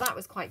 But that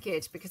was quite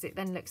good because it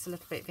then looks a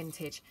little bit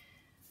vintage.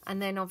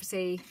 And then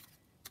obviously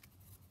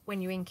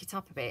when you ink it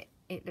up a bit,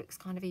 it looks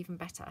kind of even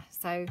better.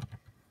 So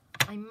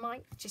I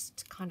might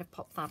just kind of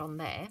pop that on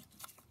there.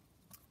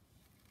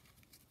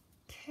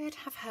 Could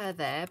have her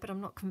there, but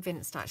I'm not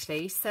convinced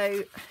actually. So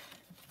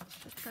I'm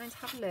just going to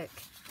have a look,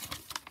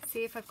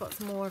 see if I've got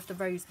some more of the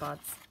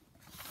rosebuds.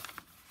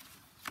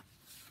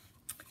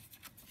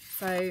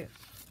 So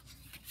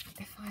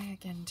if I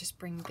again just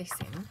bring this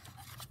in,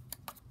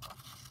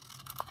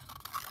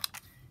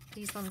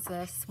 these ones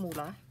are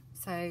smaller,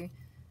 so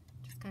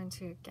just going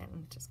to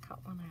again just cut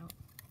one out.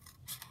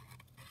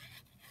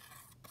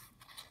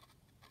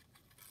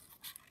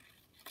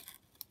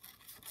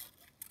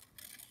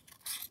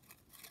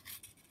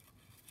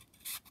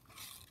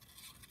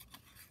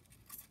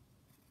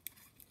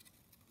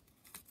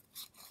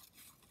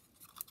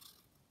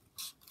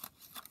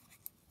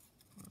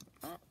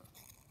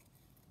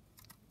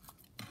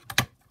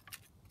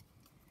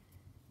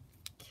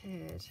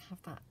 Could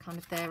have that kind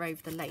of there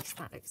over the lace.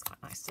 That looks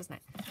quite nice, doesn't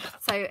it?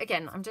 So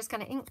again, I'm just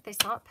going to ink this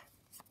up,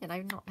 you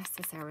know, not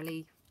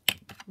necessarily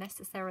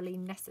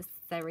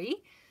necessary,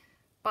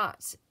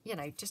 but you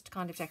know, just to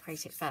kind of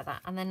decorate it further.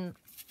 And then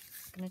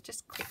I'm going to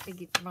just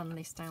quickly run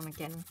this down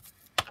again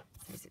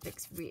so it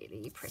looks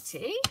really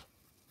pretty.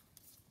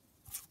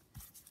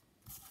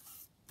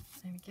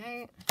 There we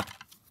go.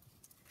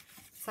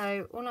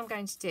 So all I'm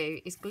going to do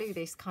is glue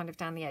this kind of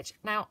down the edge.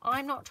 Now,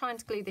 I'm not trying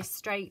to glue this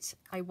straight.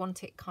 I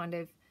want it kind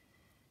of,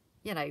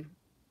 you know,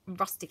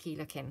 rusticy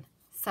looking.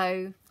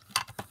 So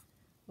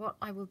what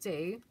I will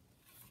do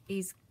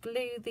is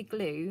glue the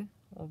glue,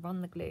 or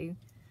run the glue,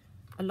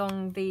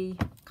 along the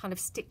kind of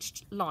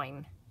stitched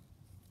line.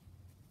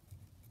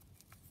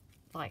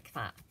 Like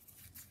that.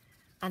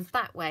 And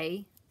that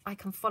way I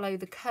can follow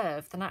the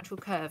curve, the natural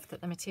curve that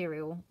the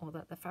material or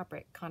that the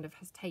fabric kind of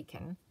has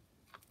taken.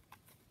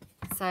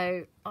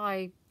 So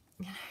I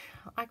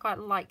quite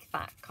like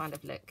that kind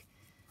of look.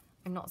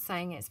 I'm not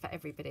saying it's for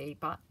everybody,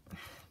 but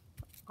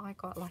I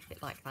quite like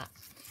it like that.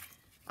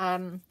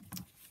 And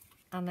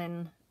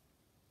then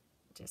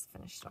just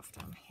finish it off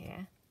down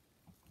here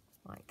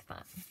like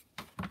that.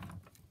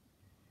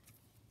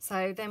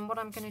 So then what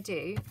I'm going to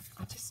do,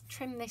 I'll just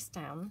trim this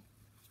down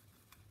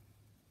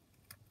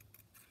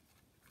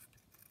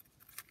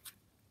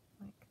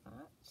like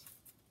that.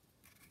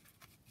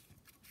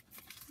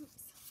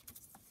 Oops.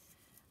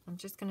 I'm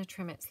just going to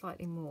trim it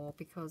slightly more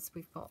because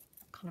we've got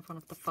kind of one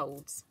of the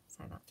folds,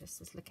 so that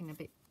just is looking a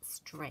bit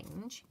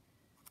strange.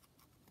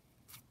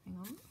 hang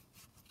on.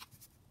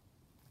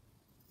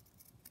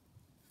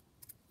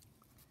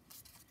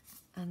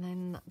 And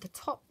then the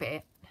top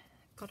bit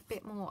got a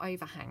bit more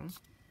overhang.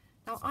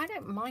 Now I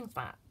don't mind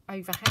that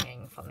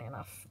overhanging, funnily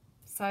enough.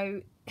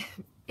 So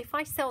if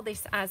I sell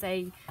this as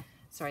a,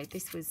 sorry,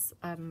 this was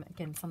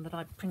again some that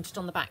I printed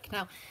on the back.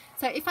 Now,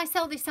 so if I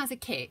sell this as a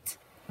kit,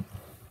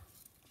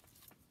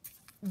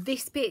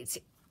 this bit,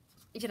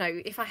 you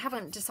know, if I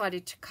haven't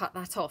decided to cut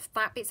that off,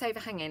 that bit's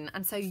overhanging,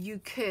 and so you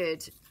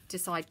could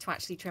decide to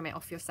actually trim it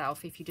off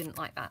yourself if you didn't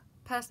like that.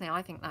 Personally,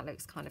 I think that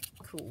looks kind of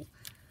cool,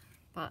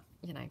 but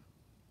you know,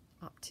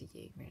 up to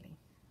you really.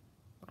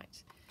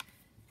 Right,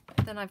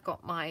 then I've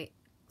got my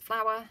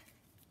flower.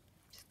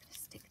 Just going to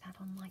stick that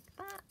on like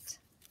that.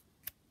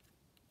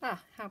 Ah,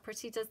 how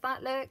pretty does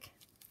that look?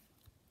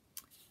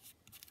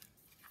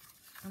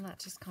 And that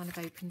just kind of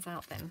opens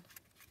out then.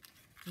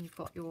 And you've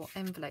got your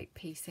envelope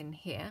piece in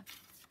here.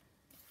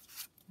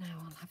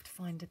 Now I'll have to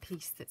find a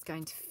piece that's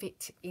going to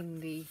fit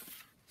in the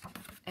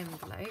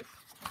envelope.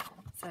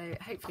 So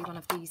hopefully one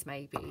of these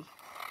maybe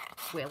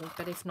will,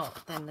 but if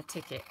not, then the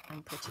ticket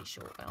I'm pretty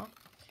sure will.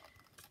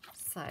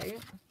 So let's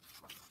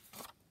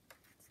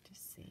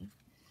just see.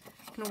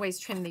 You can always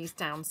trim these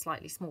down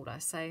slightly smaller.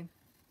 So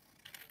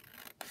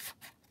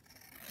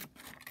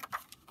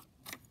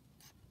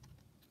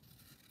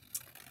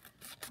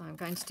I'm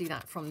going to do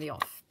that from the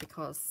off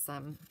because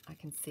I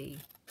can see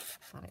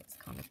that it's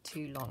kind of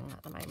too long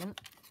at the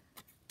moment.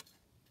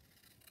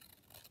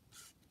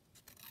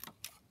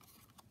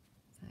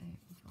 So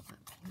we've got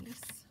that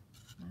piece.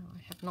 Now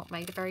I have not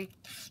made a very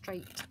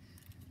straight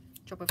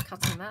job of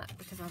cutting that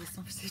because I was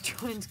obviously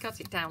trying to cut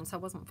it down, so I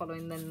wasn't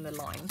following then the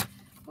line.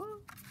 Well,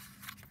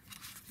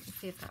 let's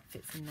see if that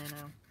fits in there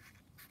now.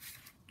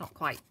 Not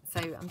quite. So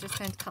I'm just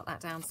going to cut that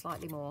down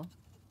slightly more.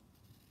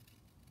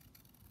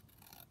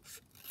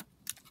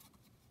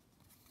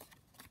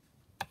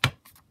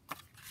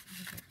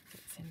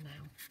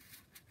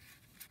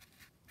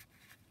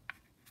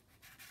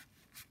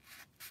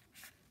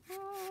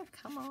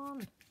 Come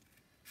on,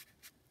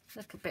 a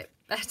little bit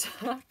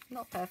better.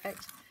 Not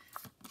perfect.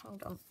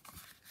 Hold on.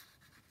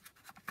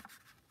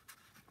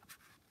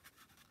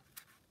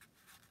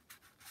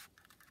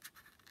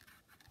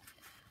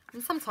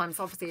 And sometimes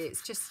obviously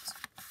it's just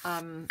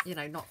you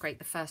know, not great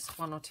the first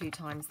 1 or 2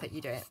 times that you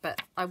do it,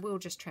 but I will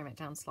just trim it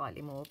down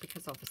slightly more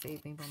because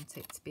obviously we want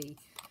it to be,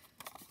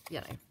 you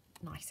know,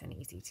 nice and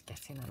easy to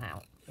get in and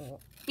out, or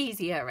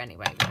easier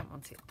anyway. We don't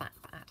want it that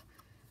bad.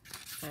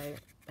 So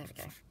there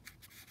we go.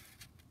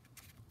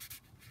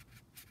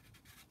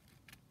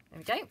 There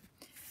we go.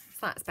 So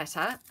that's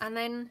better. And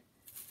then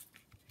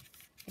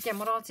again,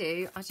 what I'll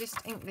do, I just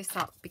ink this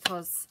up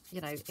because, you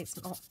know, it's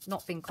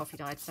not been coffee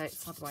dyed, so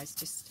it's otherwise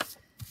just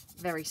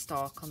very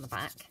stark on the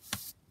back.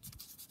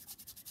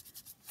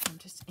 I'm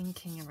just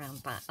inking around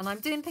that. And I'm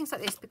doing things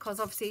like this because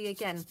obviously,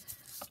 again,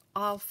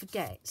 I'll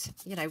forget,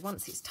 you know,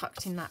 once it's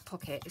tucked in that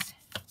pocket,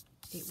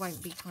 it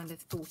won't be kind of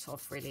thought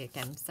of really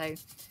again. So,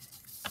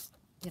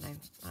 you know,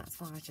 that's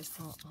why I just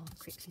thought I'll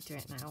quickly do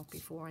it now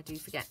before I do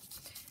forget.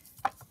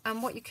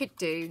 And what you could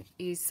do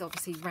is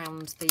obviously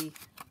round the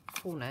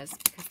corners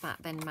because that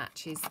then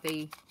matches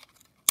the,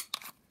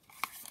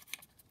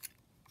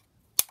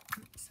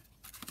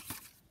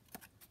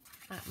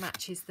 that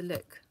matches the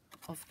look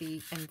of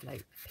the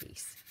envelope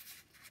piece.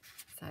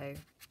 So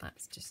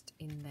that's just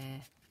in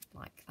there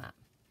like that.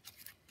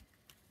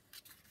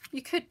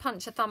 You could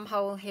punch a thumb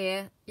hole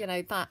here, you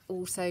know, that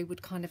also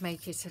would kind of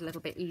make it a little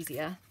bit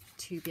easier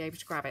to be able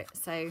to grab it.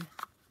 So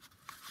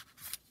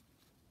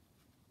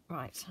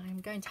right,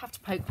 I'm going to have to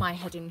poke my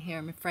head in here,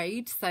 I'm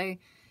afraid, so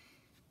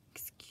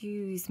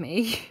excuse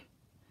me.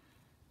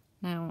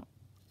 Now,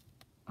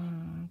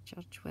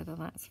 judge whether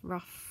that's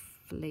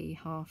roughly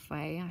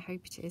halfway. I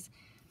hope it is.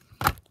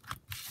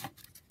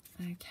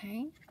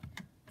 Okay.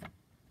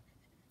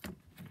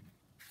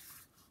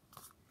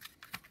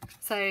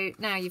 So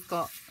now you've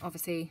got,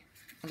 obviously,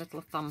 a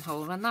little thumb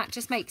hole, and that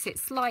just makes it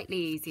slightly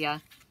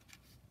easier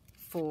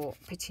for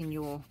putting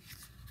your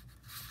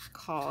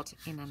card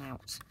in and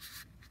out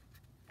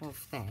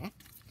of there.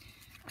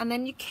 And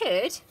then you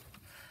could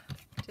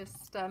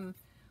just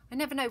I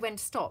never know when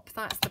to stop.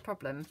 That's the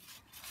problem.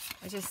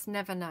 I just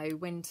never know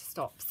when to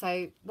stop.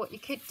 So what you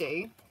could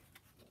do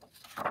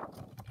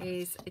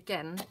is,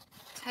 again,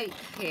 take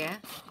here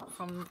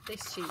from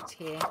this sheet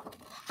here,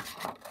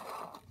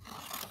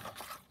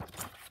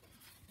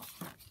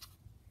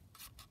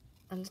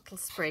 a little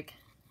sprig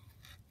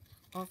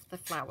of the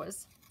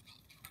flowers.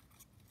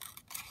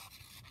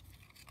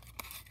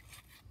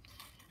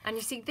 And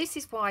you see, this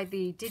is why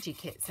the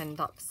digi-kits end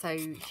up so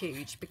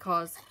huge,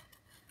 because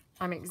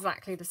I'm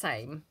exactly the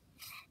same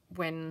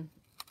when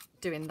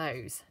doing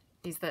those,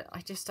 is that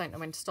I just don't know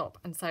when to stop.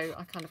 And so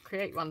I kind of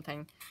create one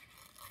thing,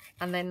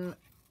 and then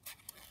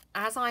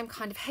as I'm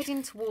kind of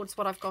heading towards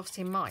what I've got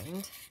in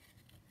mind,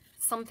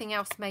 something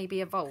else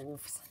maybe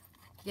evolves,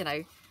 you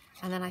know,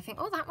 and then I think,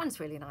 oh, that one's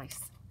really nice,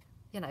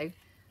 you know.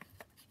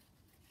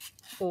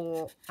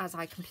 Or as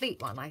I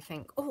complete one, I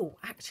think, oh,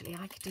 actually,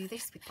 I could do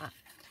this with that.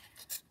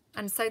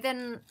 And so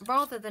then,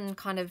 rather than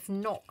kind of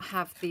not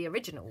have the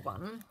original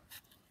one,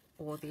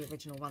 or the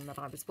original one that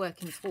I was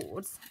working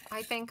towards,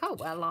 I think, oh,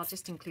 well, I'll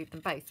just include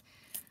them both.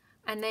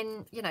 And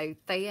then, you know,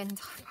 they end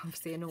up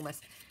obviously enormous.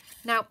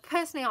 Now,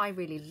 personally, I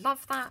really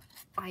love that.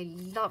 I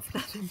love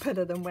nothing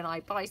better than when I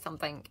buy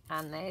something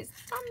and there's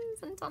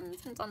tons and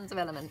tons and tons of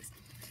elements.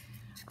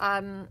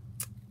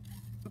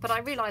 But I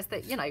realise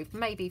that, you know,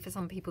 maybe for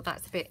some people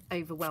that's a bit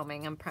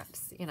overwhelming, and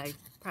perhaps, you know,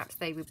 perhaps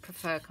they would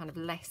prefer kind of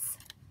less.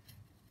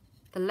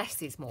 The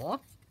less is more.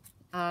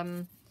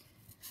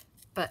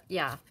 But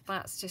yeah,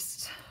 that's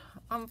just,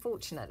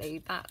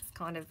 unfortunately, that's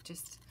kind of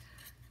just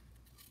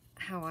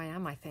how I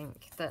am. I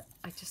think that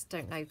I just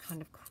don't know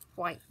kind of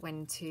quite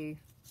when to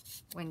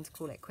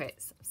call it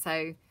quits.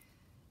 So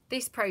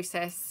this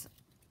process,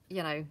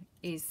 you know,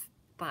 is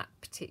that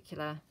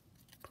particular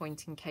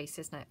point in case,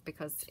 isn't it?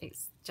 Because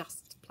it's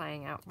just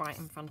playing out right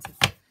in front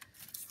of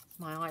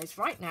my eyes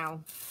right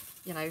now,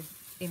 you know,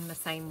 in the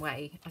same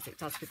way as it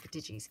does with the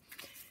digis.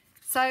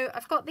 So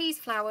I've got these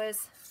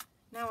flowers.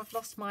 Now I've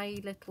lost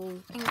my little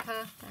inker.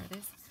 There it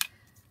is.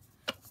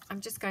 I'm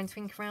just going to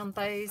ink around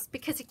those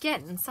because,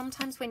 again,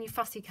 sometimes when you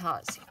fussy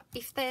cut,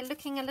 if they're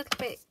looking a little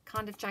bit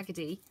kind of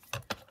jaggedy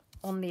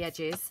on the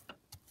edges,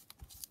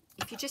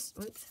 if you just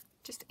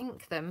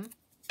ink them,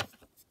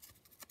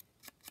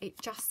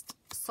 it just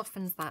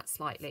softens that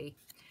slightly.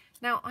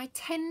 Now, I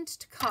tend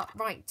to cut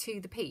right to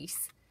the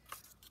piece.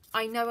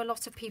 I know a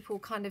lot of people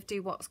kind of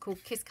do what's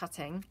called kiss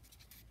cutting,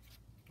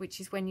 which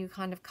is when you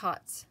kind of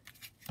cut,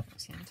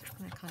 actually I'm just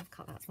going to kind of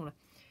cut that smaller,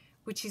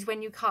 which is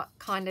when you cut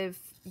kind of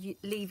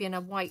leaving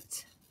a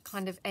white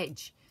kind of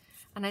edge.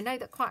 And I know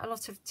that quite a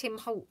lot of Tim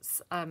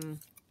Holtz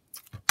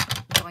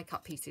die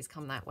cut pieces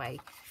come that way.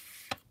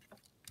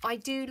 I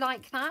do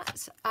like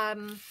that.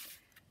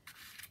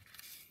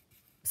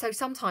 So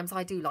sometimes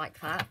I do like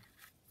that.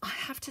 I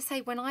have to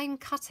say, when I'm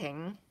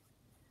cutting,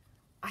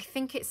 I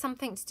think it's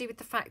something to do with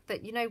the fact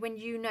that, you know, when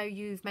you know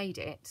you've made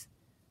it,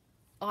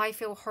 I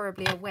feel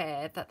horribly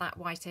aware that that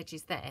white edge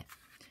is there.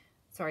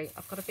 Sorry,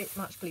 I've got a bit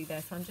much glue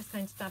there, so I'm just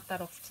going to dab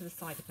that off to the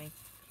side of me.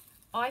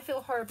 I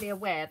feel horribly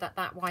aware that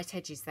that white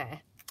edge is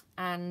there.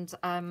 And,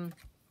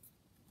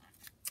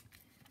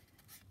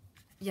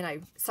 you know,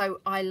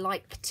 so I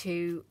like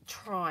to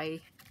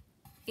try,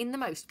 in the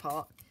most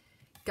part,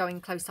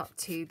 going close up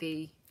to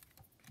the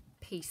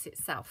piece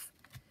itself.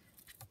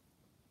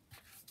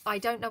 I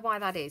don't know why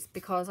that is,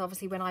 because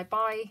obviously when I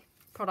buy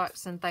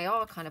products and they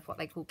are kind of what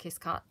they call kiss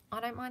cut,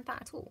 I don't mind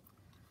that at all.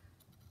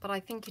 But I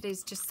think it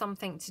is just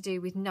something to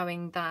do with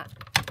knowing that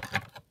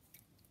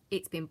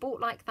it's been bought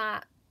like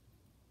that,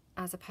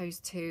 as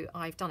opposed to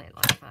I've done it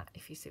like that,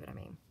 if you see what I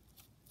mean.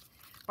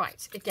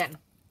 Right, again,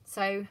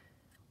 so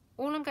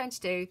all I'm going to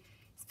do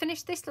is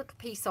finish this little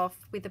piece off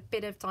with a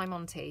bit of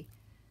Diamante,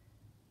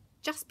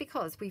 just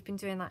because we've been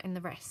doing that in the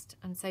rest.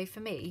 And so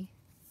for me,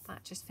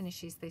 that just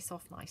finishes this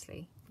off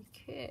nicely. We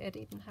could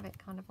even have it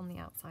kind of on the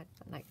outside,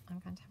 but no, I'm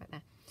going to have it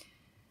there.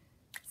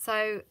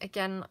 So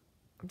again,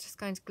 I'm just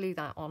going to glue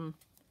that on,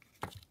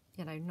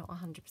 you know, not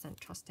 100%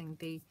 trusting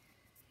the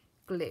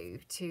glue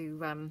to,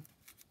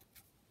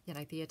 you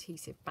know, the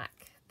adhesive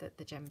back that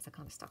the gems are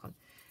kind of stuck on.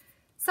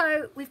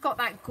 So we've got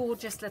that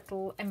gorgeous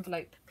little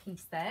envelope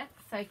piece there.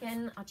 So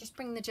again, I'll just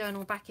bring the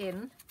journal back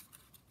in,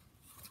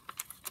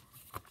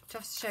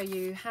 just show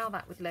you how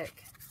that would look.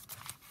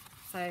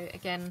 So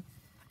again,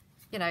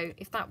 you know,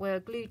 if that were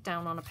glued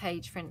down on a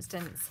page, for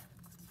instance,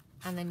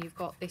 and then you've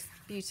got this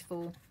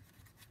beautiful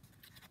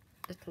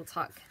little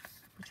tuck,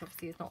 which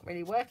obviously is not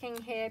really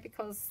working here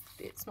because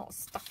it's not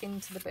stuck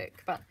into the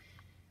book, but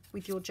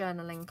with your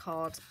journaling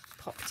card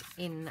popped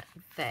in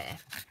there.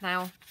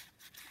 Now,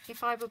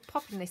 if I were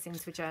popping this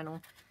into a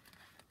journal,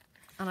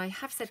 and I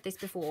have said this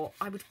before,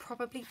 I would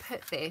probably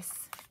put this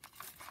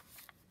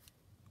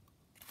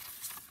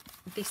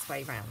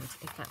way round,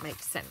 if that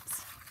makes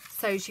sense.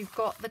 So as you've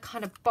got the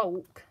kind of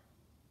bulk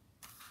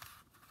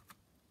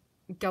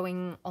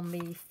going on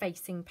the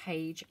facing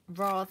page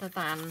rather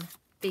than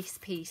this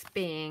piece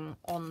being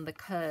on the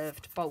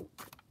curved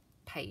bulk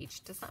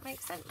page. Does that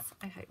make sense?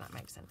 I hope that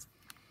makes sense.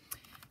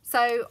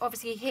 So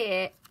obviously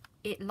here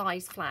it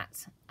lies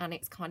flat and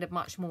it's kind of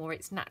much more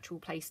its natural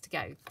place to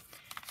go.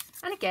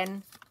 And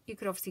again, you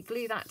could obviously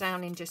glue that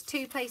down in just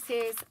two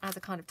places as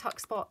a kind of tuck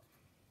spot.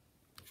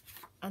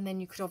 And then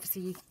you could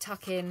obviously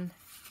tuck in,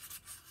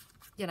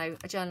 you know,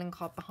 a journaling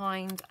card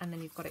behind, and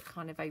then you've got it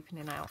kind of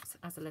opening out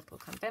as a little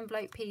kind of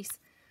envelope piece,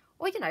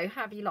 or, you know,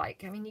 however you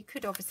like. I mean, you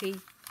could obviously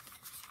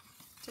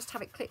just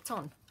have it clipped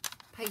on,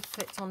 paper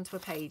clipped onto a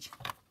page.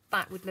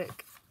 That would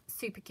look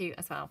super cute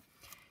as well.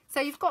 So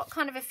you've got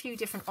kind of a few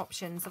different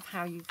options of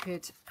how you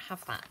could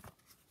have that.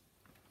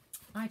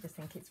 I just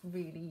think it's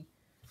really,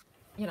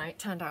 you know, it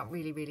turned out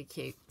really, really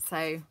cute.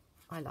 So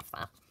I love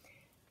that.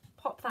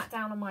 Pop that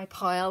down on my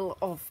pile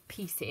of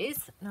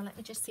pieces. Now let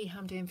me just see how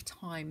I'm doing for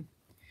time.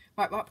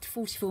 Right, we're up to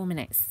 44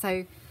 minutes.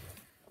 So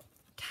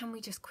can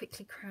we just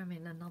quickly cram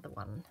in another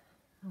one?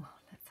 Oh,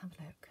 let's have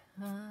a look.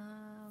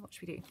 What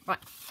should we do? Right,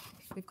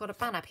 we've got a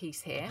banner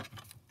piece here.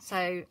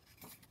 So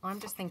I'm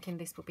just thinking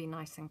this will be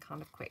nice and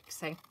kind of quick.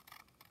 So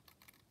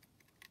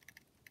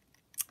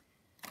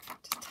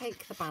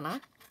take the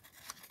banner,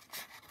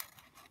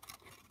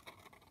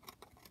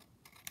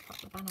 cut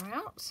the banner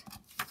out.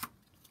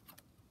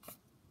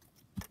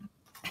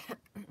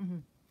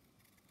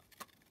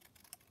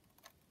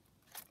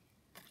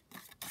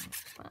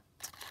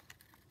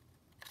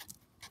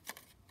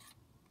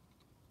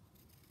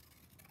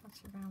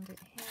 Around it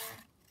here,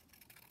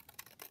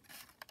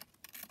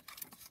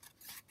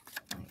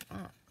 like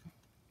that.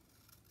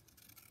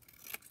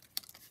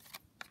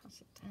 Cut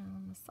it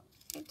down the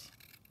side.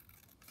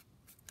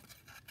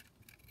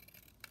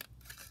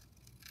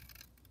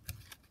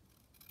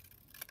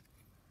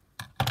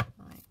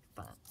 Like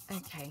that.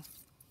 Okay.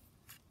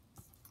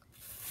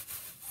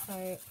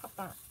 So pop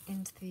that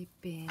into the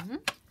bin.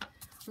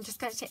 I'm just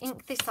going to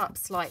ink this up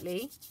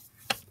slightly.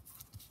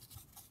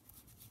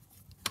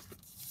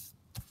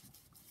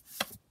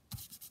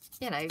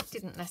 You know,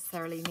 didn't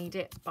necessarily need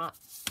it, but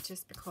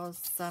just because,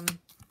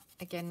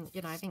 again,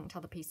 you know, I've inked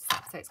other pieces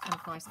up, so it's kind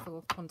of nice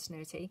for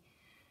continuity.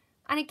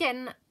 And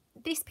again,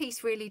 this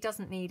piece really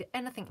doesn't need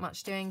anything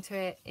much doing to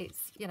it.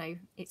 It's, you know,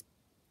 it's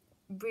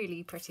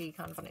really pretty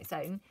kind of on its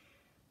own.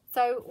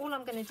 So all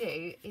I'm going to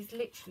do is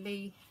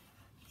literally,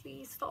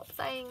 please stop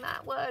saying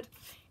that word.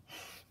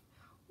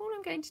 All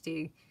I'm going to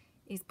do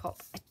is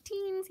pop a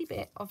teensy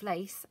bit of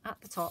lace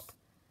at the top,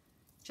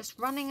 just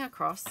running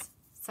across.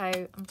 So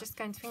I'm just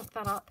going to ink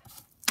that up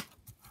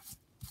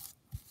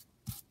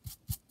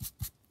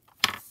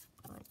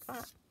like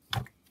that,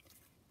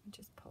 and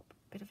just pop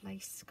a bit of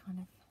lace kind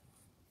of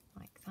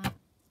like that.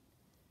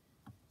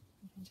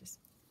 You can just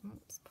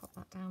pop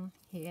that down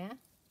here.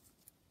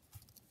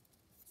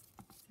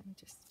 So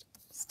just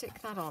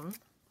stick that on,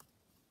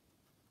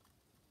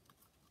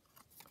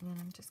 and then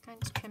I'm just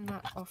going to trim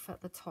that off at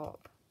the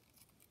top.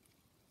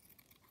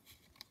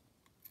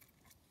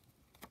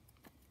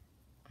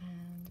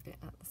 And a bit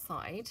at the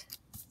side.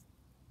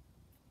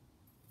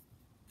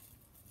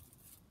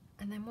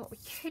 And then what we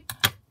could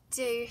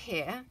do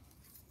here,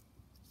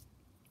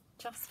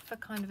 just for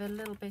kind of a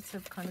little bit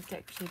of kind of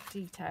decorative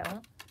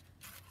detail,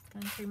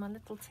 going through my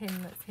little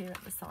tin that's here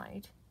at the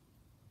side,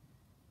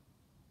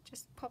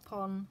 just pop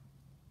on.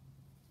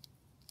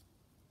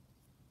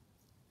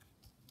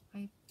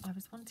 I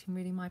was wanting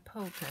really my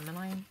pearl trim, and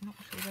I'm not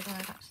sure whether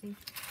I've actually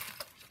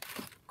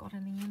got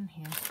any in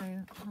here, so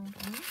hold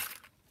on.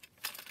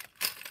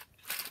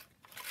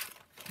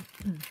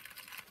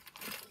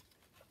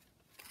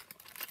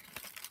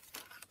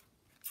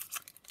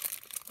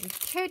 We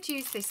could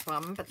use this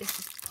one, but this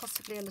is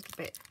possibly a little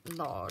bit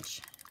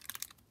large.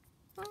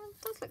 Well,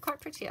 it does look quite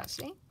pretty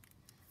actually.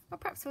 Well,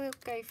 perhaps we'll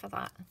go for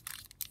that.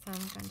 So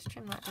I'm going to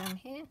trim that down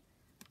here.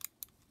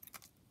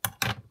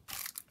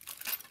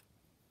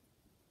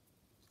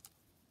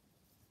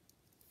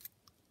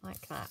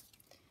 Like that.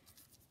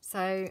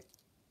 So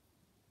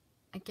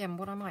again,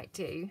 what I might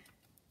do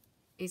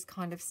is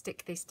kind of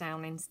stick this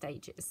down in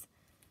stages.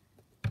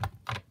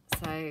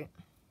 So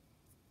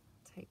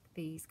take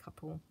these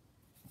couple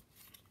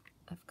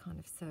of kind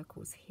of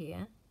circles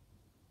here,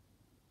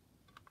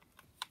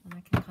 and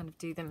I can kind of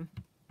do them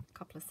a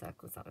couple of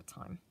circles at a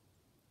time.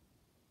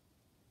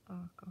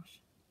 Oh gosh.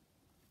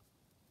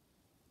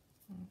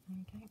 So there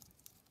we go.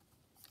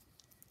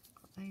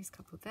 Got those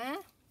couple there.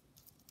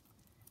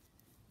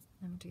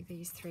 And we'll do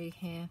these three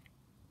here.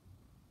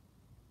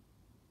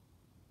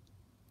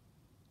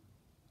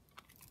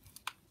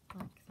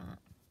 Like that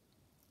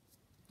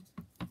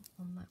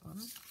on that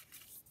one.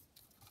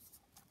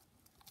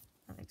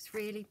 That looks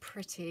really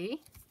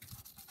pretty.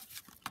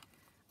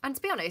 And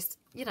to be honest,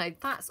 you know,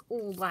 that's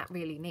all that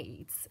really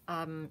needs.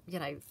 You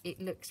know,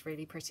 it looks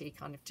really pretty,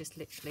 kind of just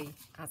literally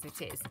as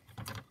it is.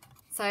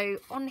 So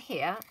on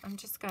here, I'm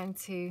just going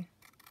to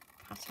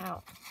cut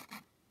out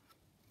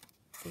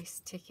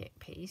this ticket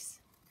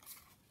piece.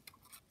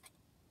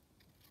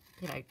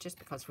 You know, just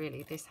because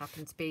really this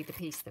happened to be the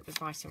piece that was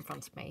right in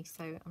front of me.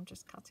 So I'm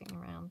just cutting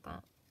around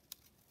that.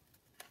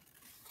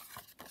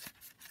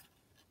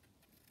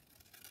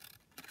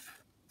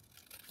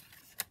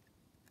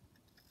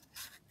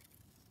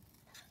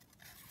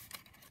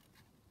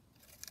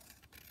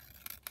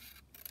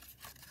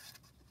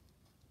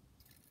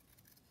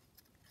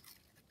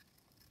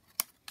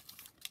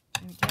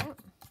 There we go.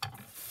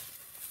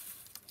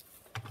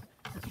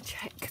 Let me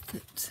check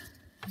that.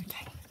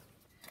 Okay.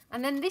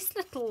 And then this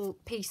little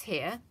piece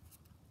here,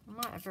 I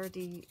might have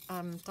already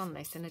done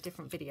this in a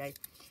different video,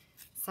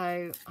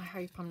 so I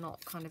hope I'm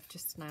not kind of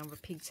just now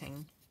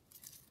repeating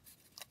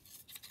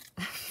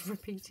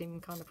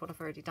kind of what I've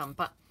already done.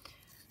 But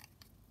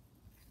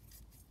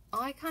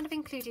I kind of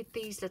included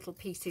these little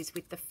pieces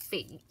with the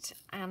feet,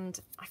 and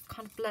I've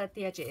kind of blurred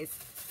the edges.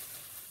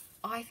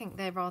 I think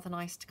they're rather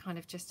nice to kind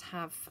of just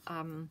have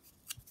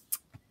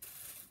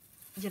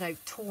you know,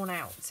 torn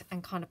out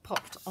and kind of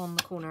popped on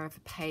the corner of a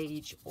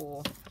page,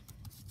 or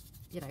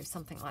you know,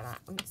 something like that.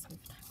 Oops, we've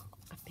now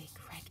got a big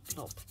red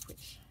blob,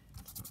 which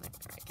doesn't look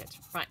very good.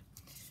 Right.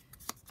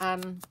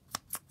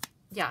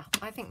 Yeah,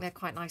 I think they're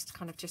quite nice to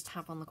kind of just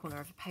have on the corner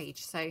of a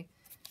page. So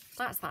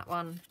that's that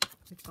one.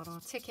 We've got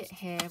our ticket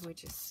here. We'll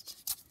just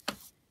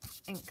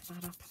ink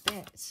that up a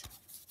bit.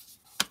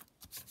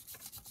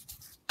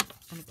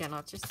 And again,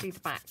 I'll just do the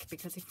back,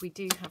 because if we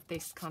do have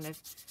this kind of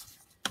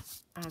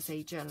as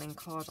a journaling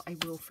card, I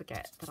will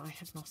forget that I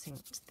have not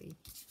inked the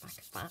back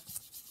of that.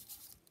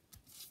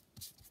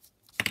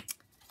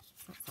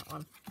 That's that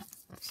one.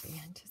 Actually,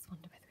 I just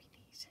wonder whether we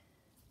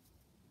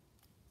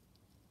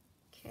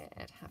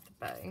could have the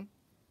bow.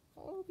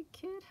 Oh, we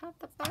could have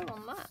the bow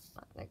on that.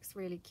 That looks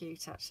really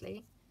cute,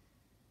 actually.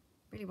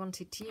 Really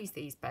wanted to use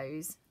these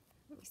bows.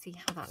 Let me see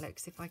how that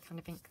looks if I kind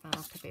of ink that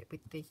up a bit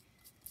with the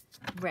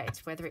red,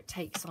 whether it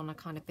takes on a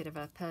kind of bit of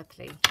a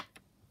purpley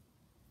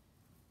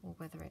or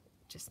whether it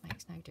just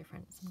makes no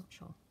difference. I'm not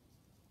sure.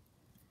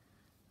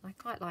 I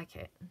quite like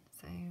it,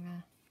 so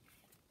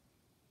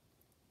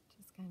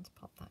just going to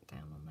pop that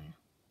down on there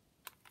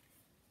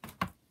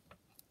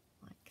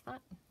like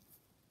that.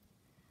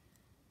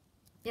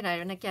 You know,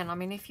 and again, I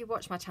mean, if you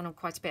watch my channel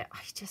quite a bit,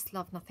 I just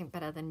love nothing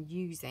better than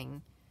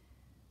using,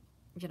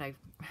 you know,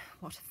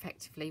 what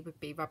effectively would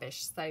be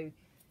rubbish. So,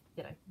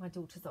 you know, my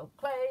daughter's old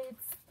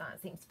clothes,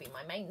 that seems to be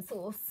my main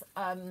source.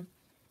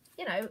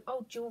 You know,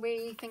 old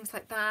jewellery, things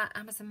like that,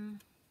 Amazon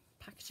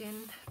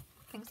packaging,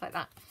 things like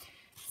that.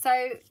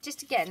 So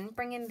just again,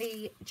 bringing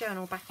the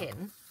journal back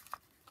in,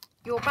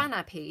 your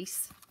banner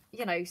piece,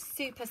 you know,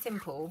 super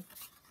simple.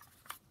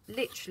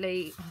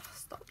 Literally, oh,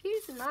 stop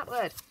using that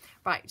word.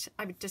 Right,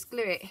 I would just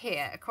glue it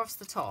here across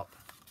the top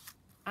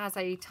as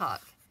a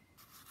tuck.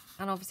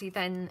 And obviously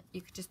then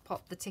you could just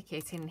pop the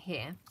ticket in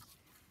here.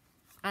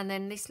 And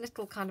then this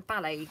little kind of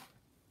ballet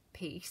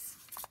piece,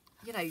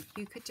 you know,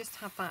 you could just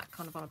have that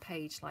kind of on a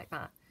page like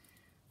that.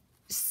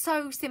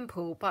 So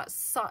simple, but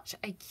such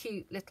a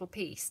cute little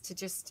piece to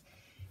just,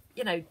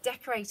 you know,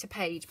 decorate a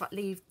page, but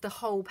leave the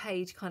whole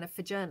page kind of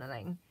for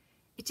journaling.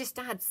 It just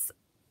adds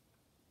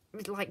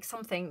like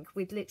something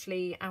with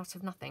literally out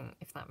of nothing,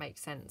 if that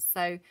makes sense.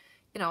 So,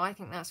 you know, I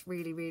think that's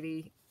really,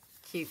 really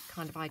cute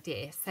kind of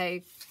idea. So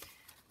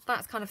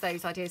that's kind of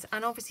those ideas.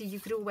 And obviously you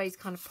could always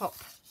kind of pop,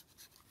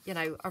 you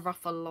know, a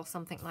ruffle or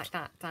something like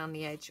that down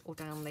the edge or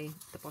down the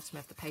bottom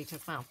of the page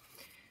as well.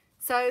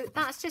 So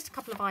that's just a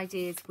couple of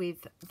ideas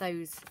with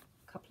those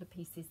couple of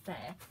pieces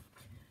there.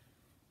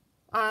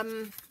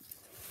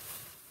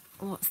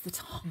 What's the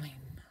time?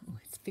 Oh,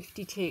 it's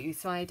 52,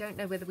 so I don't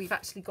know whether we've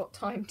actually got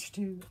time to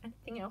do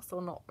anything else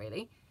or not,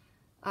 really.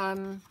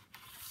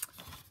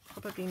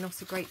 Probably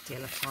not a great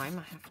deal of time,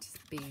 I have to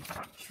be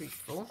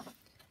truthful.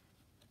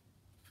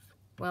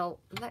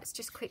 Well, let's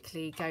just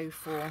quickly go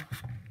for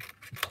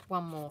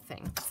one more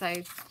thing. So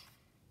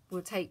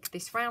we'll take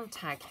this round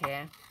tag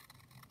here.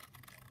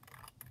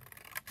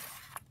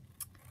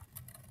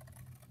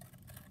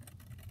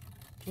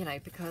 You know,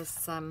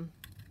 because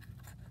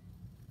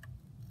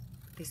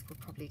this will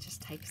probably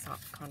just take us up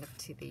kind of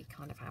to the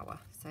kind of hour.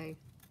 So, and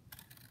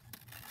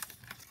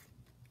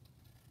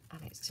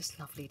it's just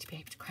lovely to be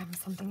able to cram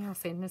something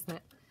else in, isn't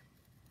it?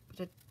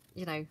 But,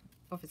 you know,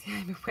 obviously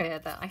I'm aware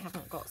that I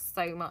haven't got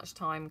so much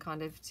time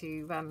kind of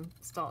to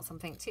start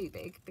something too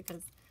big,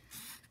 because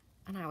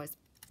an hour is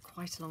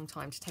quite a long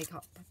time to take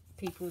up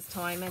people's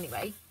time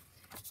anyway.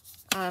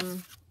 So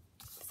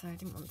I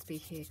didn't want to be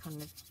here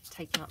kind of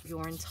taking up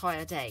your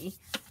entire day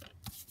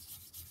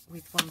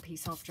with one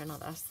piece after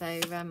another. So,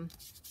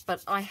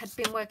 but I had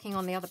been working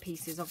on the other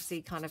pieces,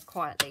 obviously kind of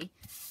quietly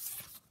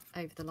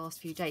over the last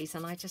few days.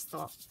 And I just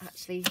thought,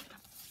 actually,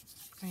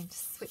 I'm going to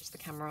switch the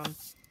camera on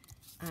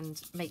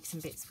and make some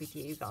bits with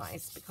you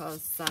guys,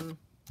 because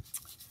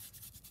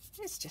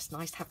it's just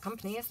nice to have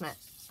company, isn't it?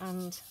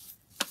 And,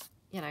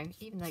 you know,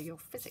 even though you're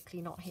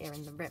physically not here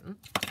in the room,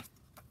 I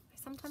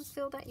sometimes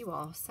feel that you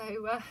are. So,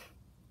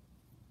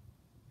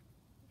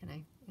 you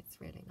know, it's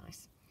really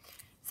nice.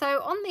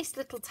 So on this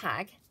little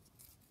tag,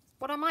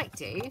 what I might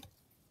do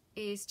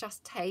is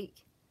just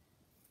take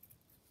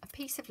a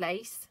piece of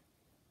lace,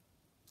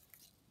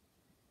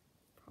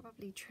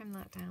 probably trim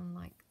that down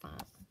like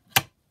that.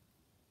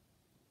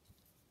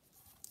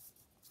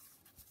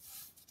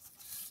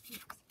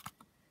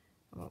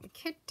 And what we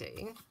could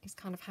do is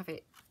kind of have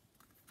it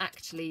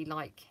actually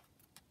like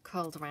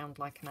curled around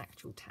like an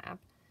actual tab,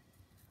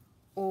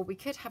 or we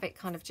could have it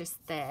kind of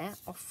just there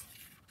off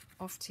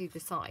to the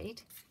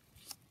side.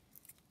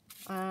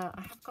 I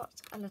have got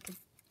a little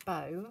bow.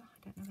 I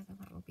don't know whether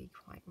that will be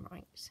quite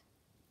right.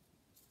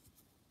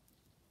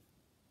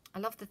 I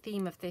love the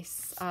theme of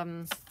this,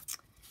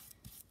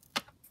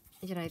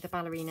 you know, the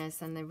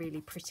ballerinas and the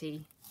really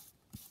pretty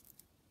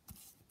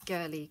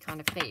girly kind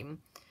of theme.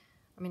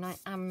 I mean, I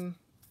am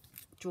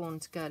drawn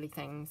to girly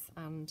things,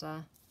 and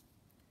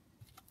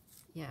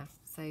yeah,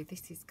 so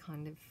this is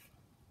kind of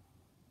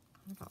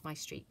up my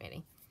street,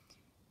 really.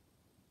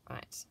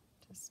 Right,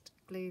 just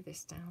glue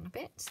this down a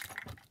bit,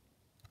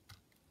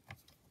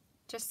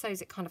 just so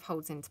as it kind of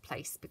holds into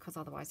place, because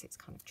otherwise it's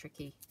kind of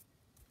tricky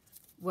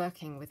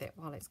working with it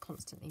while it's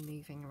constantly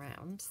moving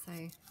around. So,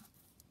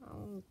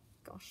 oh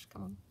gosh,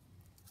 come on,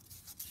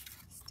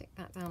 stick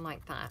that down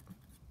like that,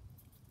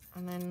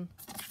 and then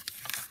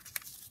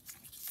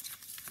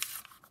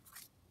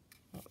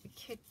what we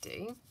could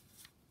do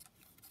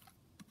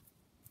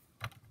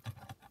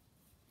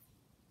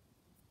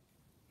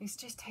is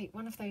just take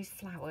one of those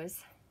flowers.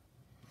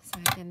 So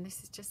again,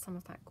 this is just some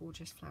of that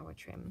gorgeous flower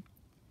trim.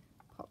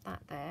 Pop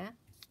that there.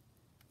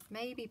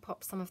 Maybe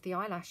pop some of the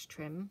eyelash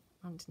trim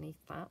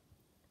underneath that.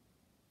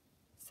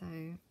 So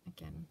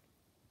again,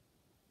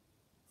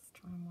 let's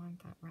try and wind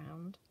that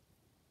round.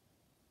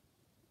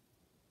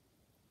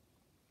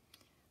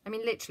 I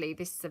mean, literally,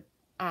 this is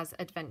as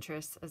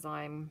adventurous as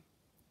I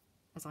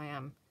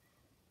am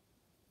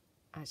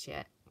as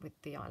yet with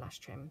the eyelash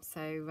trim.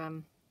 So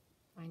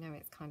I know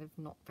it's kind of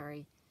not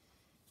very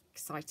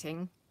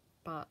exciting,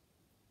 but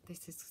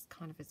this is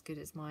kind of as good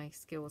as my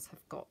skills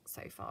have got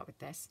so far with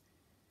this.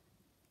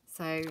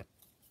 So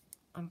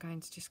I'm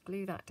going to just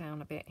glue that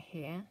down a bit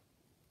here.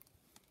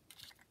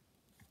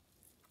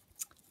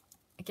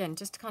 Again,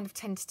 just to kind of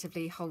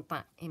tentatively hold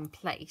that in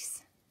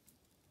place.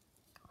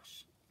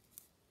 Gosh.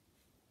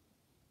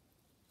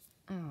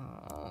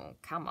 Oh,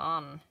 come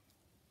on.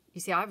 You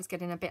see, I was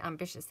getting a bit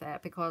ambitious there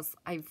because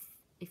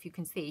if you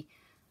can see,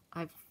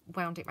 I've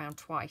wound it round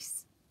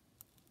twice.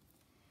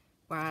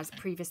 Whereas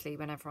previously,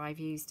 whenever I've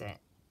used it,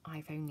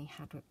 I've only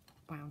had it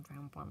wound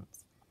round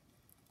once.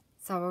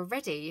 So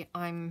already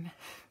I'm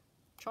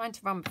trying to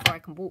run before I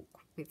can walk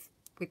with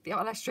the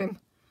eyelash trim.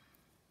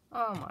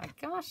 Oh my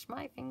gosh,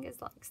 my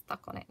finger's like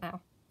stuck on it now.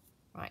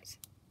 Right.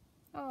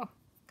 Oh,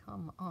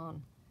 come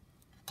on.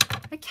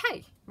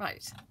 Okay,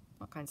 right.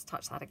 Not going to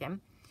touch that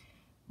again.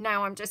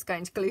 Now I'm just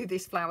going to glue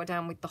this flower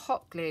down with the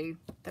hot glue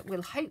that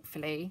will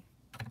hopefully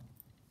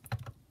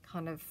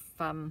kind of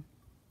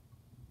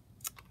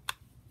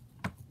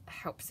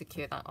help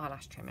secure that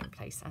eyelash trim in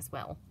place as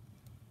well.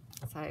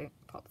 So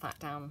pop that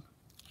down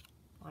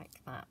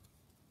like that.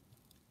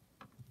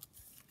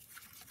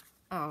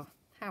 Oh,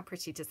 how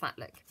pretty does that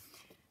look?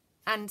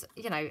 And,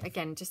 you know,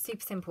 again, just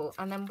super simple.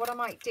 And then what I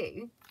might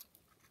do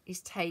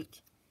is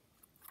take,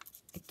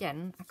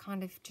 again, a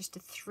kind of just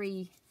a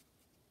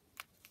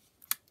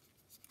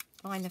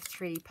line of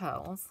 3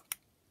 pearls.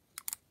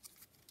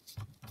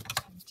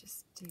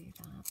 Just do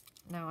that.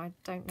 Now, I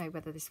don't know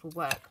whether this will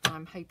work, but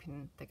I'm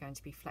hoping they're going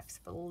to be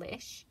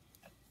flexible-ish.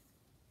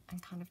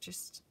 And kind of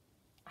just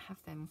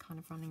have them kind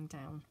of running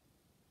down.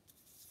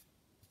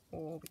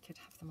 Or we could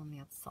have them on the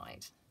other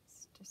side.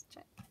 Let's just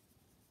check.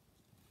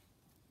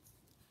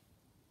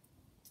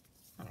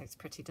 That looks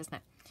pretty, doesn't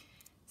it?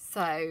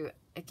 So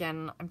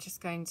again, I'm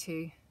just going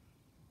to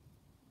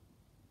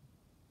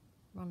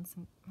run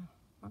some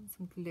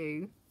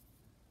glue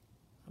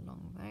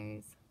along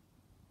those.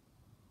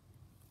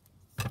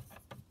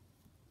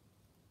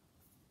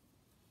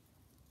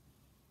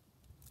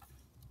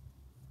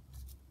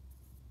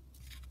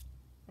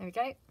 There we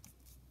go.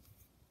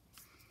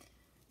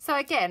 So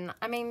again,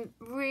 I mean,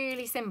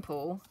 really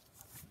simple,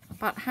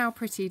 but how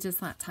pretty does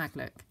that tag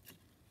look?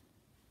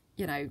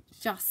 You know,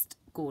 just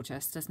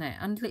gorgeous, doesn't it?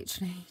 And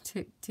literally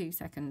took 2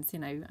 seconds, you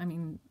know. I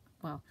mean,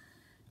 well,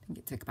 I think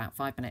it took about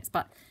 5 minutes,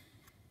 but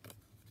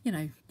you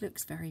know,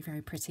 looks very,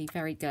 very pretty,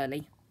 very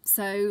girly.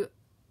 So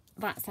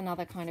that's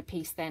another kind of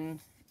piece then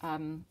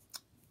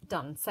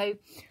done. So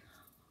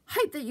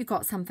hope that you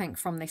got something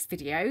from this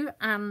video,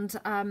 and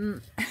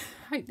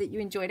hope that you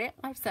enjoyed it.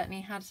 I've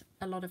certainly had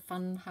a lot of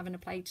fun having a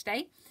play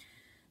today.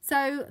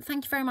 So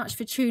thank you very much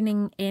for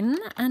tuning in,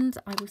 and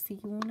I will see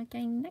you all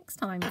again next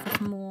time for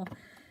some more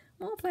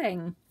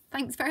playing.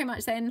 Thanks very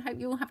much then. Hope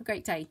you all have a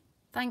great day.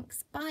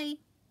 Thanks. Bye.